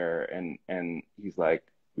is there, and he's like,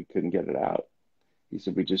 we couldn't get it out. He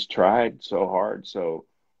said, we just tried so hard, so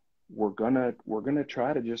we're gonna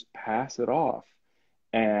try to just pass it off.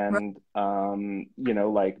 Right. And you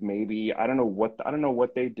know, like, maybe I don't know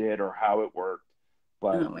what they did or how it worked,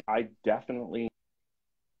 Oh but my. I definitely.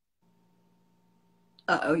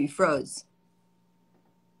 Uh-oh, you froze.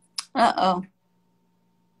 Uh-oh.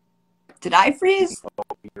 Did I freeze?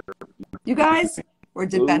 You guys? Or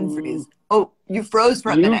did Ben Ooh, freeze? Oh, you froze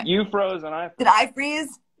for a minute. you froze and I Did froze. I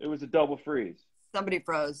freeze? It was a double freeze. Somebody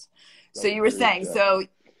froze. So Double you were freeze, saying, yeah. so did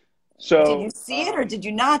you So see it or did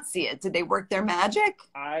you not see it? Did they work their magic?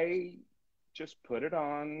 I just put it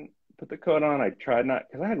on, put the coat on. I tried not,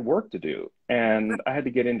 because I had work to do, and I had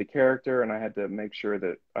to get into character, and I had to make sure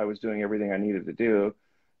that I was doing everything I needed to do.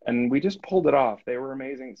 And we just pulled it off. They were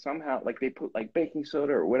amazing. Somehow, like, they put like baking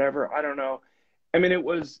soda or whatever. I don't know. I mean, it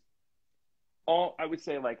was all, I would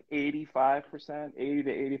say, like 85%, 80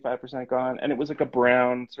 to 85% gone. And it was like a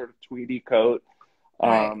brown sort of tweedy coat.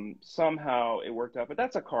 Right. Somehow it worked out, but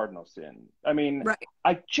that's a cardinal sin. I mean, Right.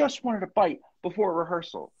 I just wanted a bite before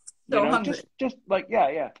rehearsal, So hungry. just like, yeah,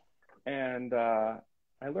 yeah. And I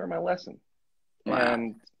learned my lesson.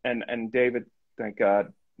 Wow. And David, thank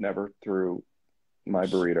God, never threw my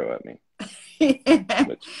burrito at me,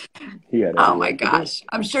 which he had Oh every my right to do. gosh.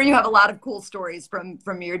 I'm sure you have a lot of cool stories from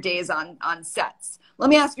your days on sets. Let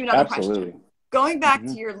me ask you another Absolutely. question. Going back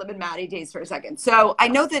Hmm. to your Liv and Maddie days for a second. So I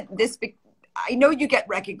know that I know you get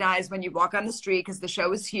recognized when you walk on the street because the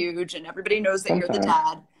show is huge and everybody knows that you're the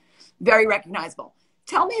Sometimes. dad. Very recognizable.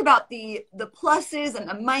 Tell me about the pluses and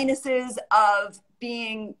the minuses of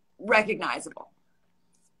being recognizable.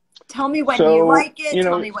 Tell me when you So, like it.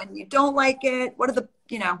 Tell me when you don't like it. What are the,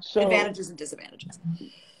 so advantages and disadvantages?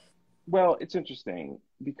 well, it's interesting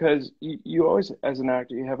because you always, as an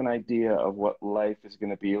actor, you have an idea of what life is going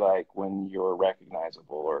to be like when you're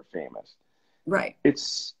recognizable or famous. Right.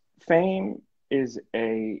 It's Fame is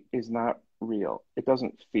not real. It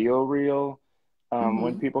doesn't feel real. When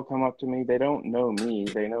Mm-hmm. people come up to me, they don't know me,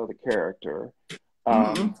 they know the character.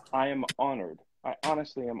 Mm-hmm. I am honored. I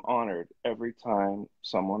honestly am honored every time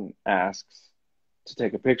someone asks to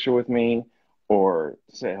take a picture with me or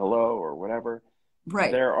to say hello or whatever.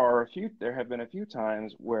 Right. There have been a few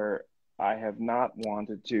times where I have not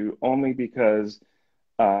wanted to, only because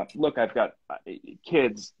look, I've got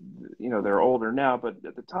kids, they're older now, but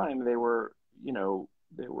at the time they were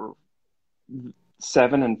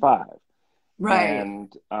 7 and 5. Right.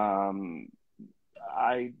 And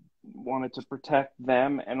I wanted to protect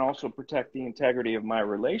them and also protect the integrity of my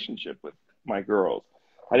relationship with my girls.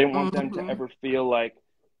 I didn't want them to Mm-hmm. ever feel like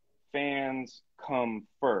fans come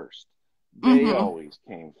first. They Mm-hmm. always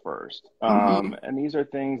came first. Mm-hmm. And these are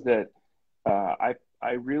things that I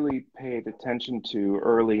I really paid attention to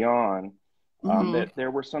early on, Mm-hmm. that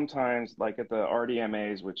there were sometimes like at the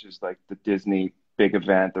RDMAs, which is like the Disney big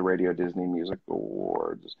event, the Radio Disney Music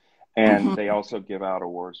Awards, and they Mm-hmm. also give out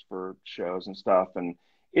awards for shows and stuff, and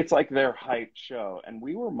it's like their hype show, and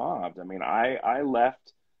we were mobbed. I mean, I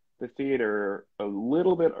left the theater a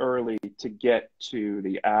little bit early to get to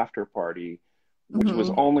the after party, which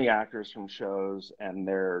was Mm-hmm. only actors from shows and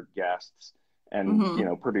their guests and,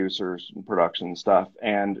 Mm-hmm. producers and production stuff.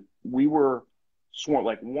 And we were sworn,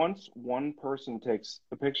 like, once one person takes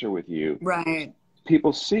a picture with you, Right.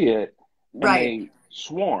 people see it and Right. they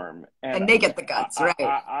swarm. And And they get the I, guts, I, right?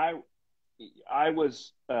 I, I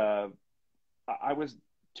was, I was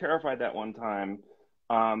terrified that one time.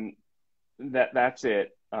 Um, that's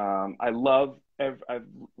it. I've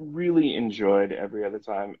really enjoyed every other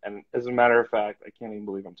time. And as a matter of fact, I can't even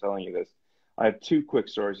believe I'm telling you this. I have two quick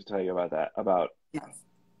stories to tell you about that, about Yes.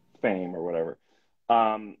 fame or whatever.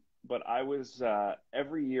 But I was,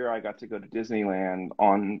 every year I got to go to Disneyland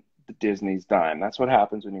on the Disney's dime. That's what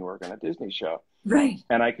happens when you work on a Disney show. Right.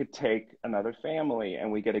 And I could take another family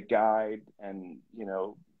and we get a guide, and,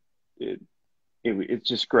 it, it's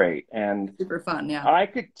just great. And Super fun. Yeah. I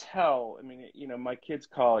could tell, I mean, my kids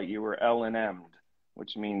call it, you were L&M'd,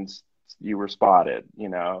 which means you were spotted,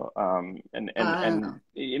 and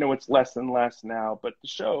it's less and less now, but the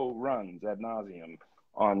show runs ad nauseum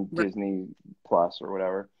on Right. Disney Plus or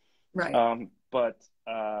whatever. Right. But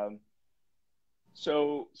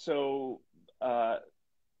so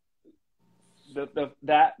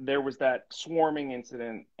that there was that swarming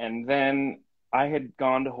incident, and then I had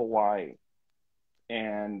gone to Hawaii,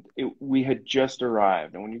 and we had just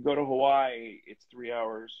arrived. And when you go to Hawaii, it's 3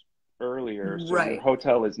 hours earlier, so Right.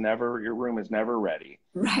 your room is never ready.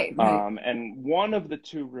 Right. Right. And one of the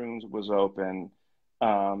two rooms was open,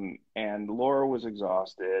 and Laura was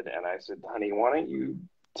exhausted, and I said, honey, why don't you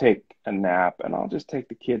take a nap, and I'll just take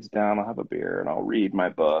the kids down, I'll have a beer, and I'll read my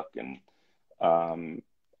book, and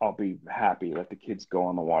I'll be happy, let the kids go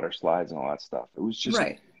on the water slides and all that stuff. It was just,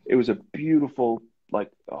 Right. it was a beautiful,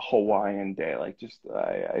 like a Hawaiian day, like just,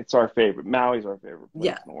 it's our favorite. Maui's our favorite place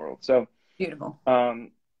Yeah. in the world. So Beautiful.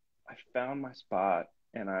 I found my spot,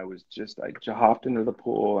 and I hopped into the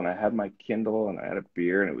pool, and I had my Kindle, and I had a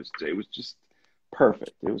beer, and it was just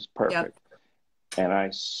perfect. It was perfect. Yep. And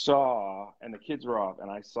and the kids were off, and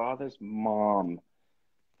I saw this mom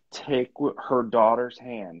take her daughter's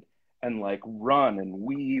hand and like run and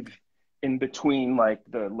weave in between like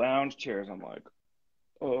the lounge chairs. I'm like,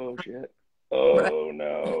 oh shit. Right. Oh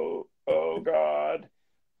no. Oh God.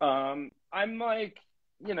 I'm like,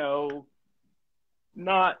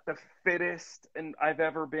 not the fittest and I've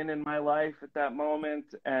ever been in my life at that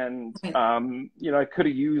moment. And, I could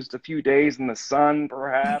have used a few days in the sun,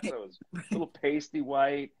 perhaps. I was a little pasty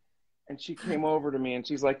white. And she came over to me and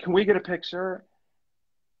she's like, can we get a picture?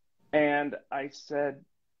 And I said,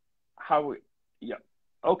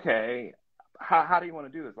 okay. How do you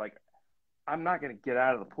want to do this? Like, I'm not going to get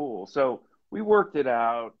out of the pool. So we worked it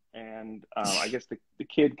out. And I guess the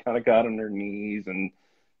kid kind of got on her knees and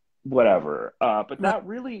whatever. But that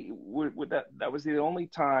really, that was the only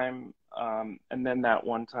time. And then that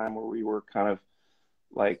one time where we were kind of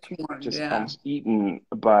like just almost eaten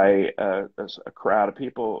by a crowd of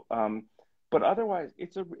people. But otherwise,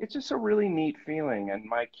 it's just a really neat feeling. And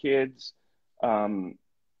my kids, I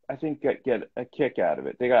think get a kick out of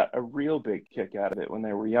it. They got a real big kick out of it when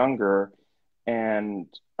they were younger. And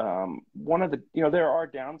one of the, there are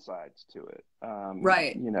downsides to it.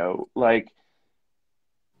 Right. Like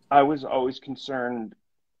I was always concerned,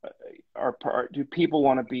 do kids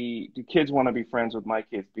want to be friends with my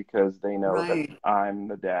kids because they know that I'm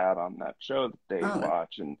the dad on that show that they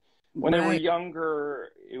watch. And when they were younger,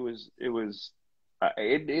 I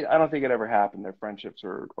don't think it ever happened. Their friendships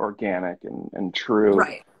are organic and true.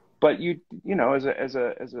 Right. But as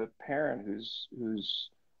a parent who's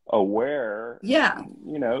aware,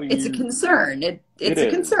 it's a concern. It's a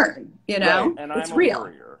concern, right. And it's I'm real. A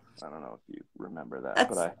worrier. I don't know if you remember that,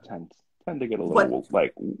 but I tend to get a little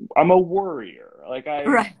what? I'm a worrier. Like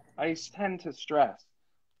I tend to stress,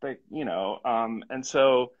 but and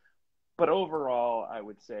so, but overall, I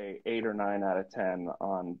would say 8 or 9 out of 10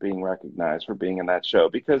 on being recognized for being in that show,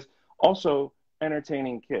 because also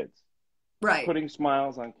entertaining kids, right, putting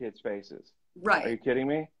smiles on kids' faces. Right. Are you kidding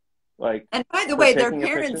me? And by the way, their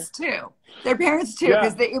parents too. Their parents too,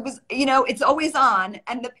 because it was, it's always on,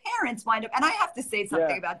 and the parents wind up. And I have to say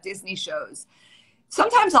something about Disney shows.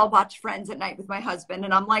 Sometimes I'll watch Friends at night with my husband,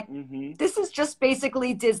 and I'm like, this is just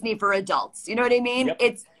basically Disney for adults. You know what I mean? Yep.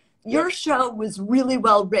 It's your show was really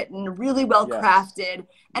well written, really well crafted,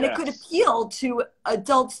 and it could appeal to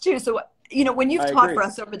adults too. So you know, when you've I taught agree. for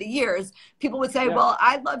us over the years, people would say, Yeah. well,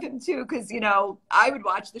 I love him too, because, you know, I would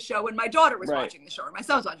watch the show when my daughter was Right. watching the show or my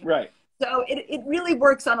son was watching. Right. So it really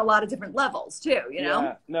works on a lot of different levels too, you know?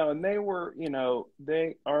 Yeah. No, and they were, you know,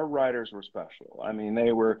 our writers were special. I mean,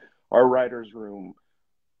 our writers room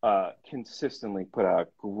consistently put out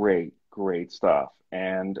great stuff.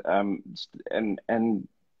 And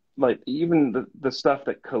like even the stuff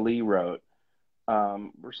that Kali wrote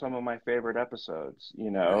were some of my favorite episodes,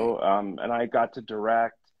 you know. Right. And I got to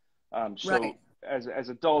direct. Right. So as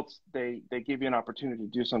adults, they give you an opportunity to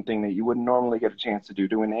do something that you wouldn't normally get a chance to do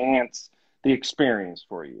to enhance the experience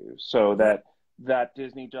for you, so Right. that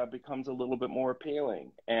Disney job becomes a little bit more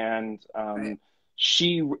appealing. And Right.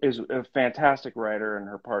 she is a fantastic writer, and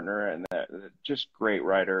her partner, and just great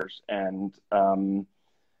writers. And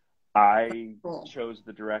I Cool. chose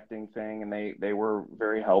the directing thing, and they were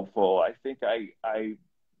very helpful. I think I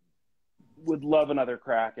would love another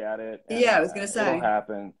crack at it, Yeah, and I was gonna it'll say.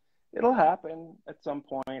 happen. It'll happen at some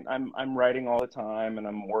point. I'm writing all the time, and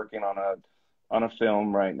I'm working on a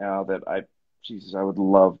film right now that I would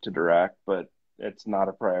love to direct, but it's not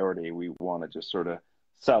a priority. We want to just sort of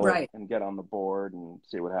sell it Right. and get on the board and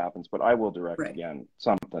see what happens. But I will direct Right. again,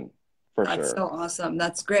 something for That's sure. so awesome.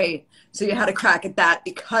 That's great. So you had a crack at that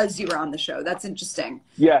because you were on the show. That's interesting.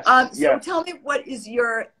 Yes, So yes. tell me, what is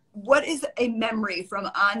a memory from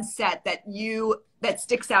on set that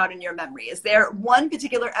sticks out in your memory? Is there one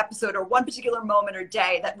particular episode or one particular moment or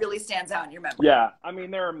day that really stands out in your memory? Yeah, I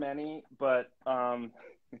mean there are many, but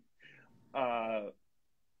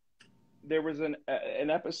there was an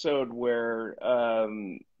episode where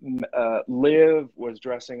Liv was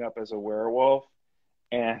dressing up as a werewolf,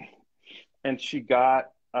 and she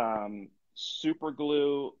got super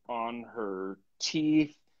glue on her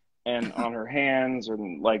teeth and on her hands,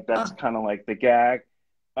 and like that's kind of like the gag.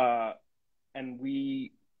 And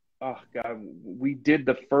oh God, we did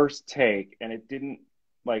the first take, and it didn't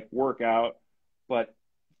like work out, but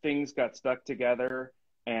things got stuck together,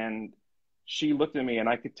 and she looked at me, and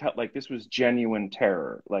I could tell like this was genuine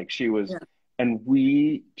terror. Like she was, Yeah. and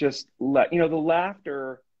we just let, you know, the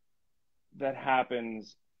laughter that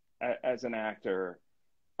happens as an actor,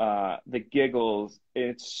 the giggles,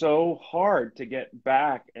 it's so hard to get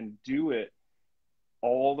back and do it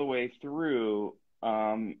all the way through,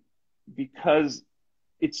 because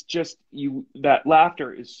it's just that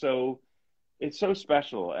laughter is it's so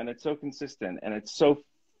special, and it's so consistent, and it's so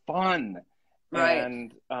fun. Right.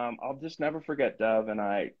 And I'll just never forget Dove and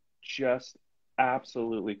I just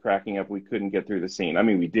absolutely cracking up. We couldn't get through the scene. I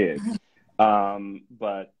mean, we did.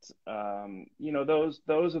 But you know, those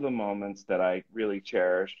are the moments that I really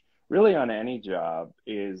cherished, really on any job,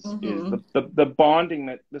 is the bonding,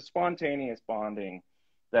 that the spontaneous bonding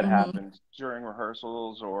that happens during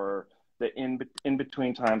rehearsals, or the in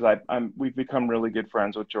between times. We've become really good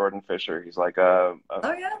friends with Jordan Fisher. He's like Oh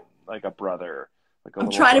yeah. like a brother, like a I'm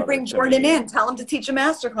little trying to brother bring to Jordan me. in. Tell him to teach a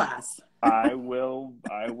master class. I will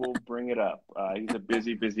bring it up. He's a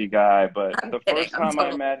busy guy, but I'm the kidding. first I'm time I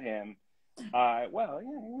totally. met him, well,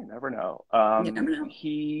 yeah, you never know. You never know.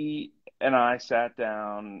 He and I sat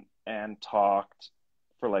down and talked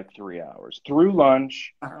for like 3 hours through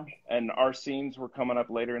lunch, Wow. and our scenes were coming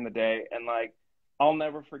up later in the day, and like I'll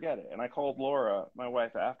never forget it. And I called Laura, my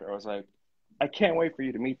wife, after. I was like, I can't wait for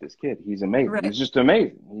you to meet this kid. He's amazing. Right. He's just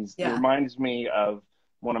amazing. He Yeah. reminds me of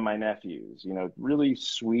one of my nephews, you know, really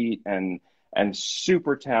sweet and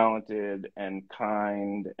super talented and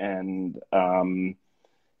kind, and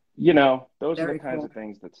you know, those are the Very kinds cool. of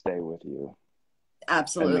things that stay with you.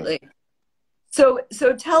 Absolutely. So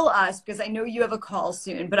tell us, because I know you have a call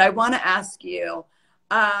soon, but I want to ask you,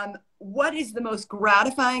 what is the most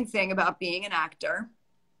gratifying thing about being an actor?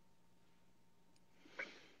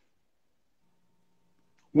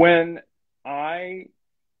 When I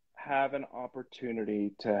have an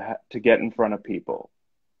opportunity to get in front of people,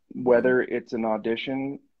 whether it's an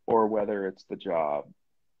audition or whether it's the job,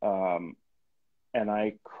 and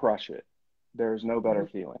I crush it, there's no better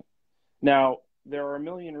feeling. Now, there are a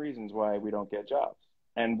million reasons why we don't get jobs,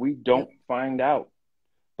 and we don't find out.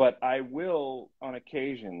 But I will, on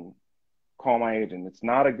occasion, call my agent. It's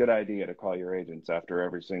not a good idea to call your agents after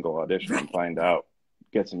every single audition and find out,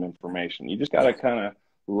 get some information. You just got to kind of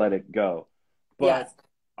let it go. But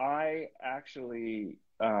I actually,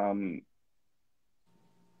 like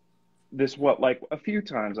a few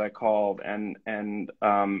times I called, and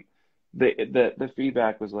the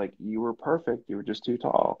feedback was like, you were perfect, you were just too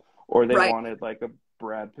tall, or they wanted like a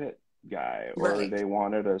Brad Pitt guy, or they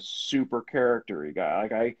wanted a super character-y guy.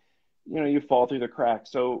 Like you fall through the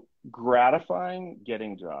cracks. So gratifying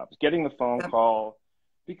getting jobs, getting the phone call,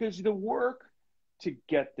 because the work to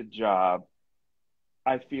get the job,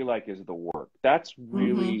 I feel like is the work. That's Mm-hmm.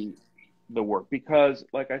 really the work, because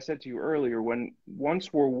like I said to you earlier,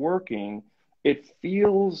 once we're working, it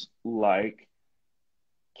feels like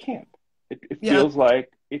camp. It Yep. feels like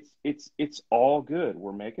it's all good.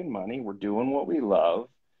 We're making money, we're doing what we love.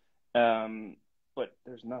 But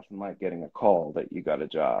there's nothing like getting a call that you got a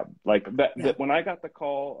job. Like Yeah. that when I got the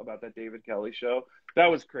call about that David Kelly show, that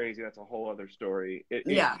was crazy. That's a whole other story.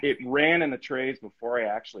 Yeah. It ran in the trades before I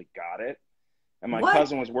actually got it. And my What?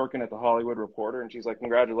 cousin was working at the Hollywood Reporter, and she's like,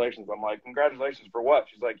 "Congratulations." I'm like, "Congratulations for what?"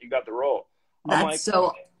 She's like, "You got the role." I'm That's like, so "Wait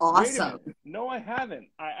a minute. awesome. No, I haven't.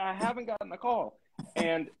 I haven't gotten the call."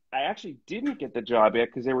 And I actually didn't get the job yet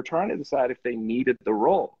because they were trying to decide if they needed the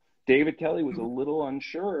role. David Kelly was a little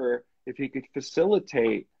unsure if he could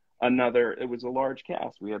facilitate another. It was a large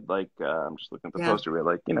cast. We had like, I'm just looking at the Yeah. poster. We had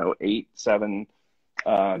like, 8, 7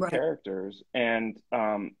 Right. characters. And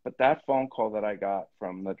but that phone call that I got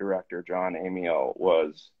from the director, John Amiel,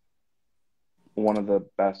 was one of the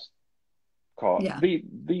best Yeah.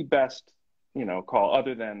 the best, call,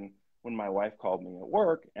 other than when my wife called me at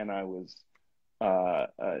work and I was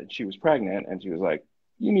she was pregnant, and she was like,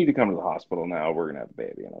 "You need to come to the hospital now. We're gonna have a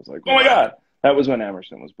baby." And I was like, "Oh my Right. God." That was when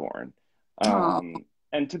Emerson was born. Oh,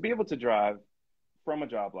 And to be able to drive from a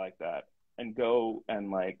job like that and go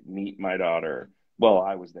and like meet my daughter, well,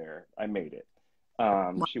 I was there. I made it.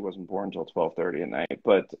 wow. She wasn't born until 12:30 at night,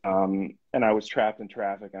 but and I was trapped in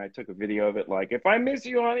traffic, and I took a video of it, like, "If I miss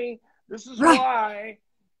you, honey, this is Right. why."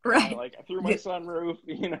 And I Right. like threw my sunroof,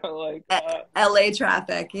 like, LA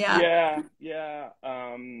traffic. Yeah. yeah, yeah.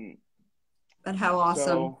 But how awesome.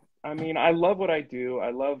 So, I mean, I love what I do. I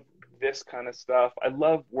love this kind of stuff. I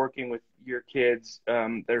love working with your kids. Uh,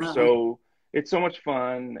 It's so much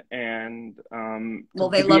fun, and well, to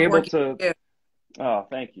they be love able working to, with you. oh,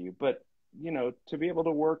 thank you. But, to be able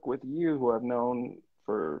to work with you, who I've known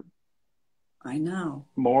for I know.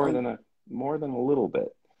 more Oh, than a little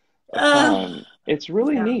bit of uh, time, it's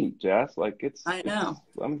really yeah, neat, Jess. Like, I know.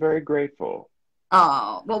 I'm very grateful.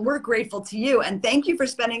 Oh, well, we're grateful to you. And thank you for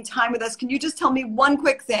spending time with us. Can you just tell me one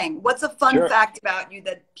quick thing? What's a fun Sure. fact about you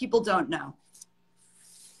that people don't know?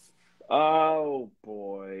 Oh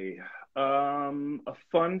boy. A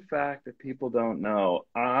fun fact that people don't know.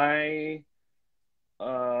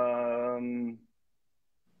 Um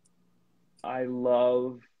I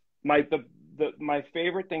love my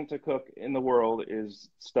favorite thing to cook in the world is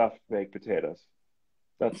stuffed baked potatoes.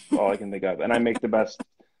 That's all I can think of. And I make the best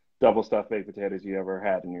double stuffed baked potatoes you ever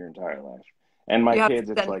had in your entire life. And my You have to kids,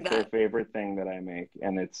 it's send me like their that. favorite thing that I make,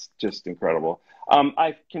 and it's just incredible.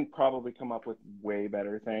 I can probably come up with way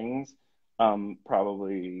better things.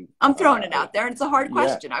 Probably, I'm throwing it out there. And it's a hard yeah.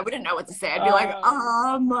 question. I wouldn't know what to say. I'd be like,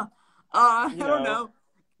 Um, I you don't know,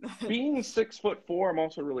 know. being 6'4", I'm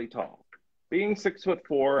also really tall. Being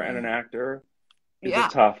 6'4" and an actor is Yeah.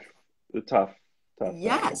 a tough thing.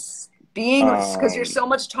 Yes. Being, because you're Um, so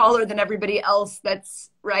much taller than everybody else, that's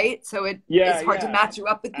right. So it yeah, is hard to yeah. match you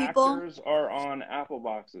up with people. Actors are on Apple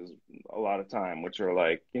boxes a lot of time, which are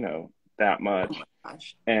like, that Oh much. my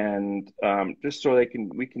gosh. And just so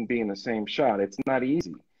we can be in the same shot. It's not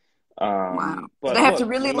easy. Wow. So they But have to look,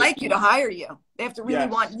 really like you to hire you. They have to really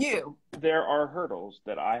want yes, you. there are hurdles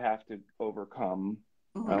that I have to overcome.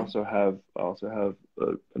 Mhm. I also have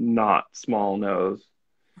a not small nose,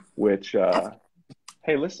 which That's,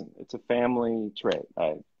 hey, listen, it's a family trait.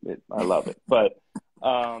 I love it. But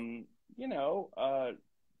um, you know, um,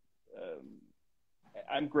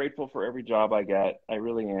 I'm grateful for every job I get. I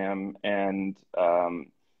really am, and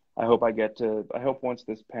I hope once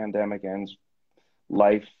this pandemic ends,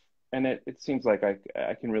 life, and it seems like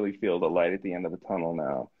I can really feel the light at the end of the tunnel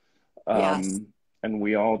now. yes. Um, and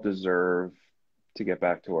we all deserve to get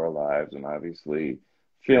back to our lives. And obviously,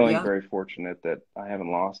 feeling Yeah. very fortunate that I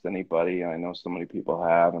haven't lost anybody. I know so many people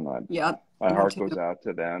have, and Yep. my Me heart too. goes out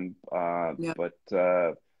to them. Yep.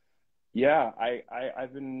 But yeah,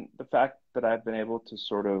 I've been the fact that I've been able to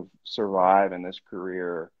sort of survive in this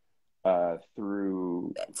career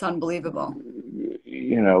through, It's unbelievable.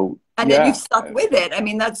 And then you've yeah, stuck with it. I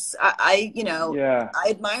mean, yeah. I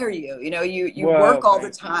admire you. You Well, work all the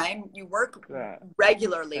thank you. time. You work That,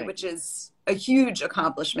 regularly, thank which you. is a huge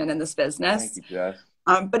accomplishment in this Thank business. you, Jess.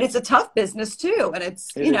 But it's a tough business too. And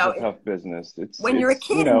it's, It is a tough business. when you're a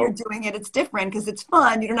kid and you're doing it, it's different because it's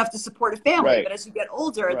fun. You don't have to support a family. Right, But as you get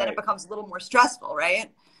older, then it right. becomes a little more stressful, right?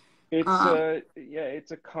 Um, Yeah,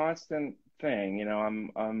 it's a constant thing.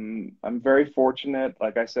 I'm very fortunate.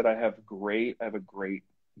 Like I said, I have a great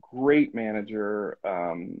manager,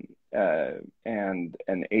 and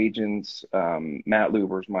agents. Matt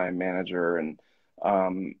Luber's my manager, and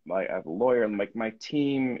I have a lawyer. And like my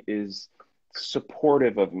team is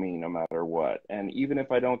supportive of me no matter what. And even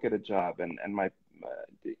if I don't get a job, and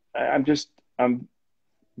I'm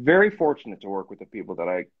very fortunate to work with the people that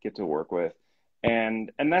I get to work with.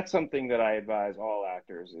 And that's something that I advise all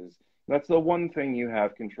actors is that's the one thing you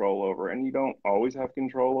have control over, and you don't always have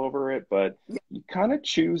control over it, but you kind of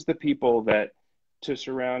choose the people that to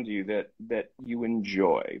surround you that you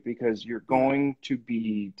enjoy, because you're going to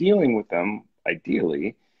be dealing with them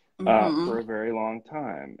ideally for a very long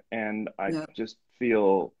time. And I just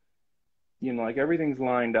feel, you know, like everything's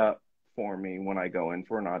lined up for me when I go in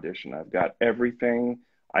for an audition. I've got everything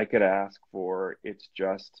I could ask for. It's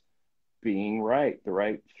just being right, the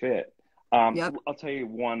right fit. I'll tell you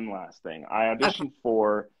one last thing. I auditioned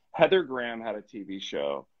for Heather Graham had a TV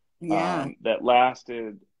show that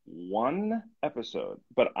lasted one episode,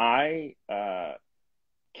 but I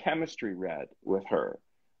chemistry read with her.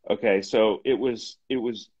 Okay, so it was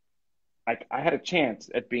I had a chance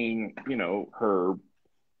at being, you know, her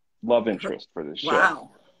love interest for this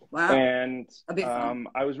show. Wow. And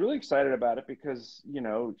I was really excited about it because, you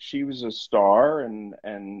know, she was a star, and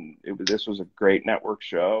this was a great network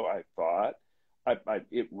show. I thought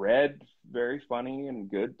it read very funny and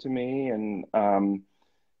good to me. And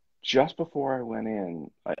just before I went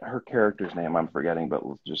in, her character's name I'm forgetting, but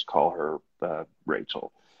let's just call her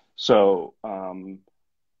Rachel. So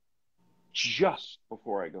just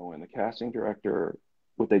before I go in, the casting director,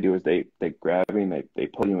 what they do is they grab me, they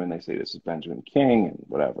pull you in, they say, this is Benjamin King and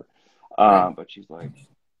whatever. But she's like,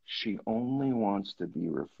 she only wants to be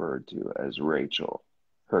referred to as Rachel,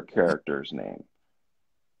 her character's name.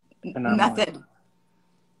 And I'm like,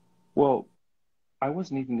 well, I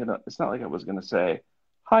wasn't even gonna, it's not like I was gonna say,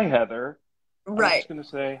 hi, Heather. Right. I was gonna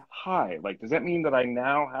say, hi. Like, does that mean that I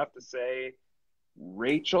now have to say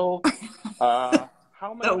Rachel? How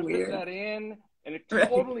am I gonna fit that in? And it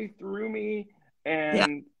totally threw me.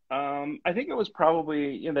 And I think it was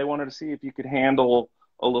probably, you know, they wanted to see if you could handle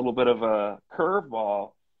a little bit of a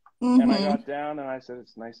curveball. And I got down and I said,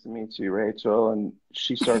 it's nice to meet you, Rachel. And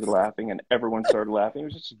she started laughing, and everyone started laughing. It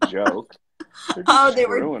was just a joke. They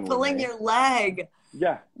were pulling your leg.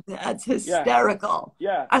 Yeah. That's hysterical.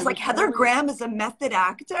 Yeah. I was like, Heather Graham is a method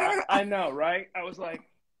actor? I know, right? I was like,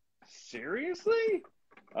 seriously?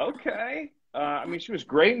 Okay. I mean, she was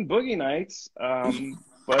great in Boogie Nights.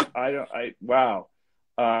 But wow.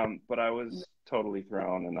 But I was totally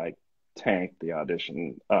thrown, and I tanked the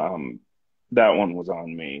audition. That one was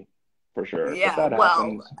on me for sure. Yeah, but that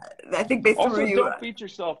happens. I think they threw also, you. Don't beat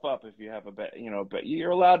yourself up if you have a bad, you know, but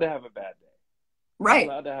you're allowed to have a bad day. Right.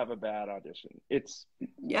 You're allowed to have a bad audition. It's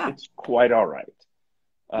quite all right.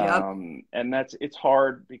 And it's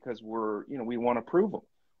hard because we want approval.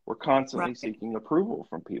 We're constantly seeking approval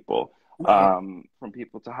from people. From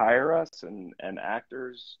people to hire us, and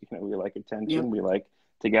actors, you know, we like attention. We like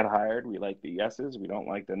to get hired. We like the yeses. We don't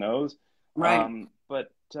like the nos.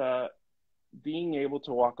 But being able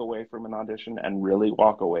to walk away from an audition and really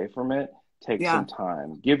walk away from it takes some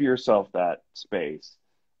time. Give yourself that space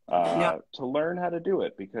to learn how to do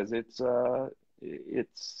it, because it's an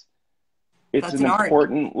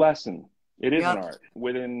important lesson. It is an art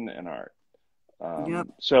within an art.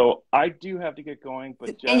 So I do have to get going,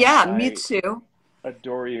 but Jess, me too.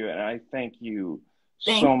 Adore you, and I thank you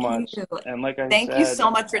so much. And like I said, thank you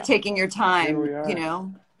so much for taking your time. You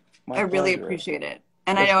know, I really appreciate it.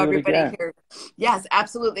 And I know everybody here. Yes,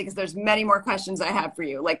 absolutely, because there's many more questions I have for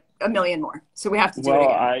you, like a million more. So we have to do it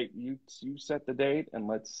again. You set the date, and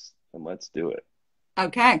let's do it.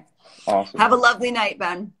 Okay. Awesome. Have a lovely night,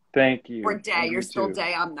 Ben. Thank you. Or day. You're still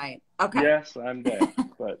day. I'm night. Okay. Yes, I'm day.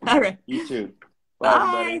 But all right. You too. Bye.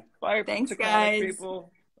 Everybody. Bye. Thanks, Taconic guys.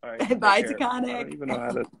 People. All right, bye, Taconic. I don't even know how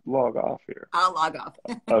to log off here. I'll log off.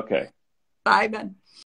 Okay. Bye, Ben.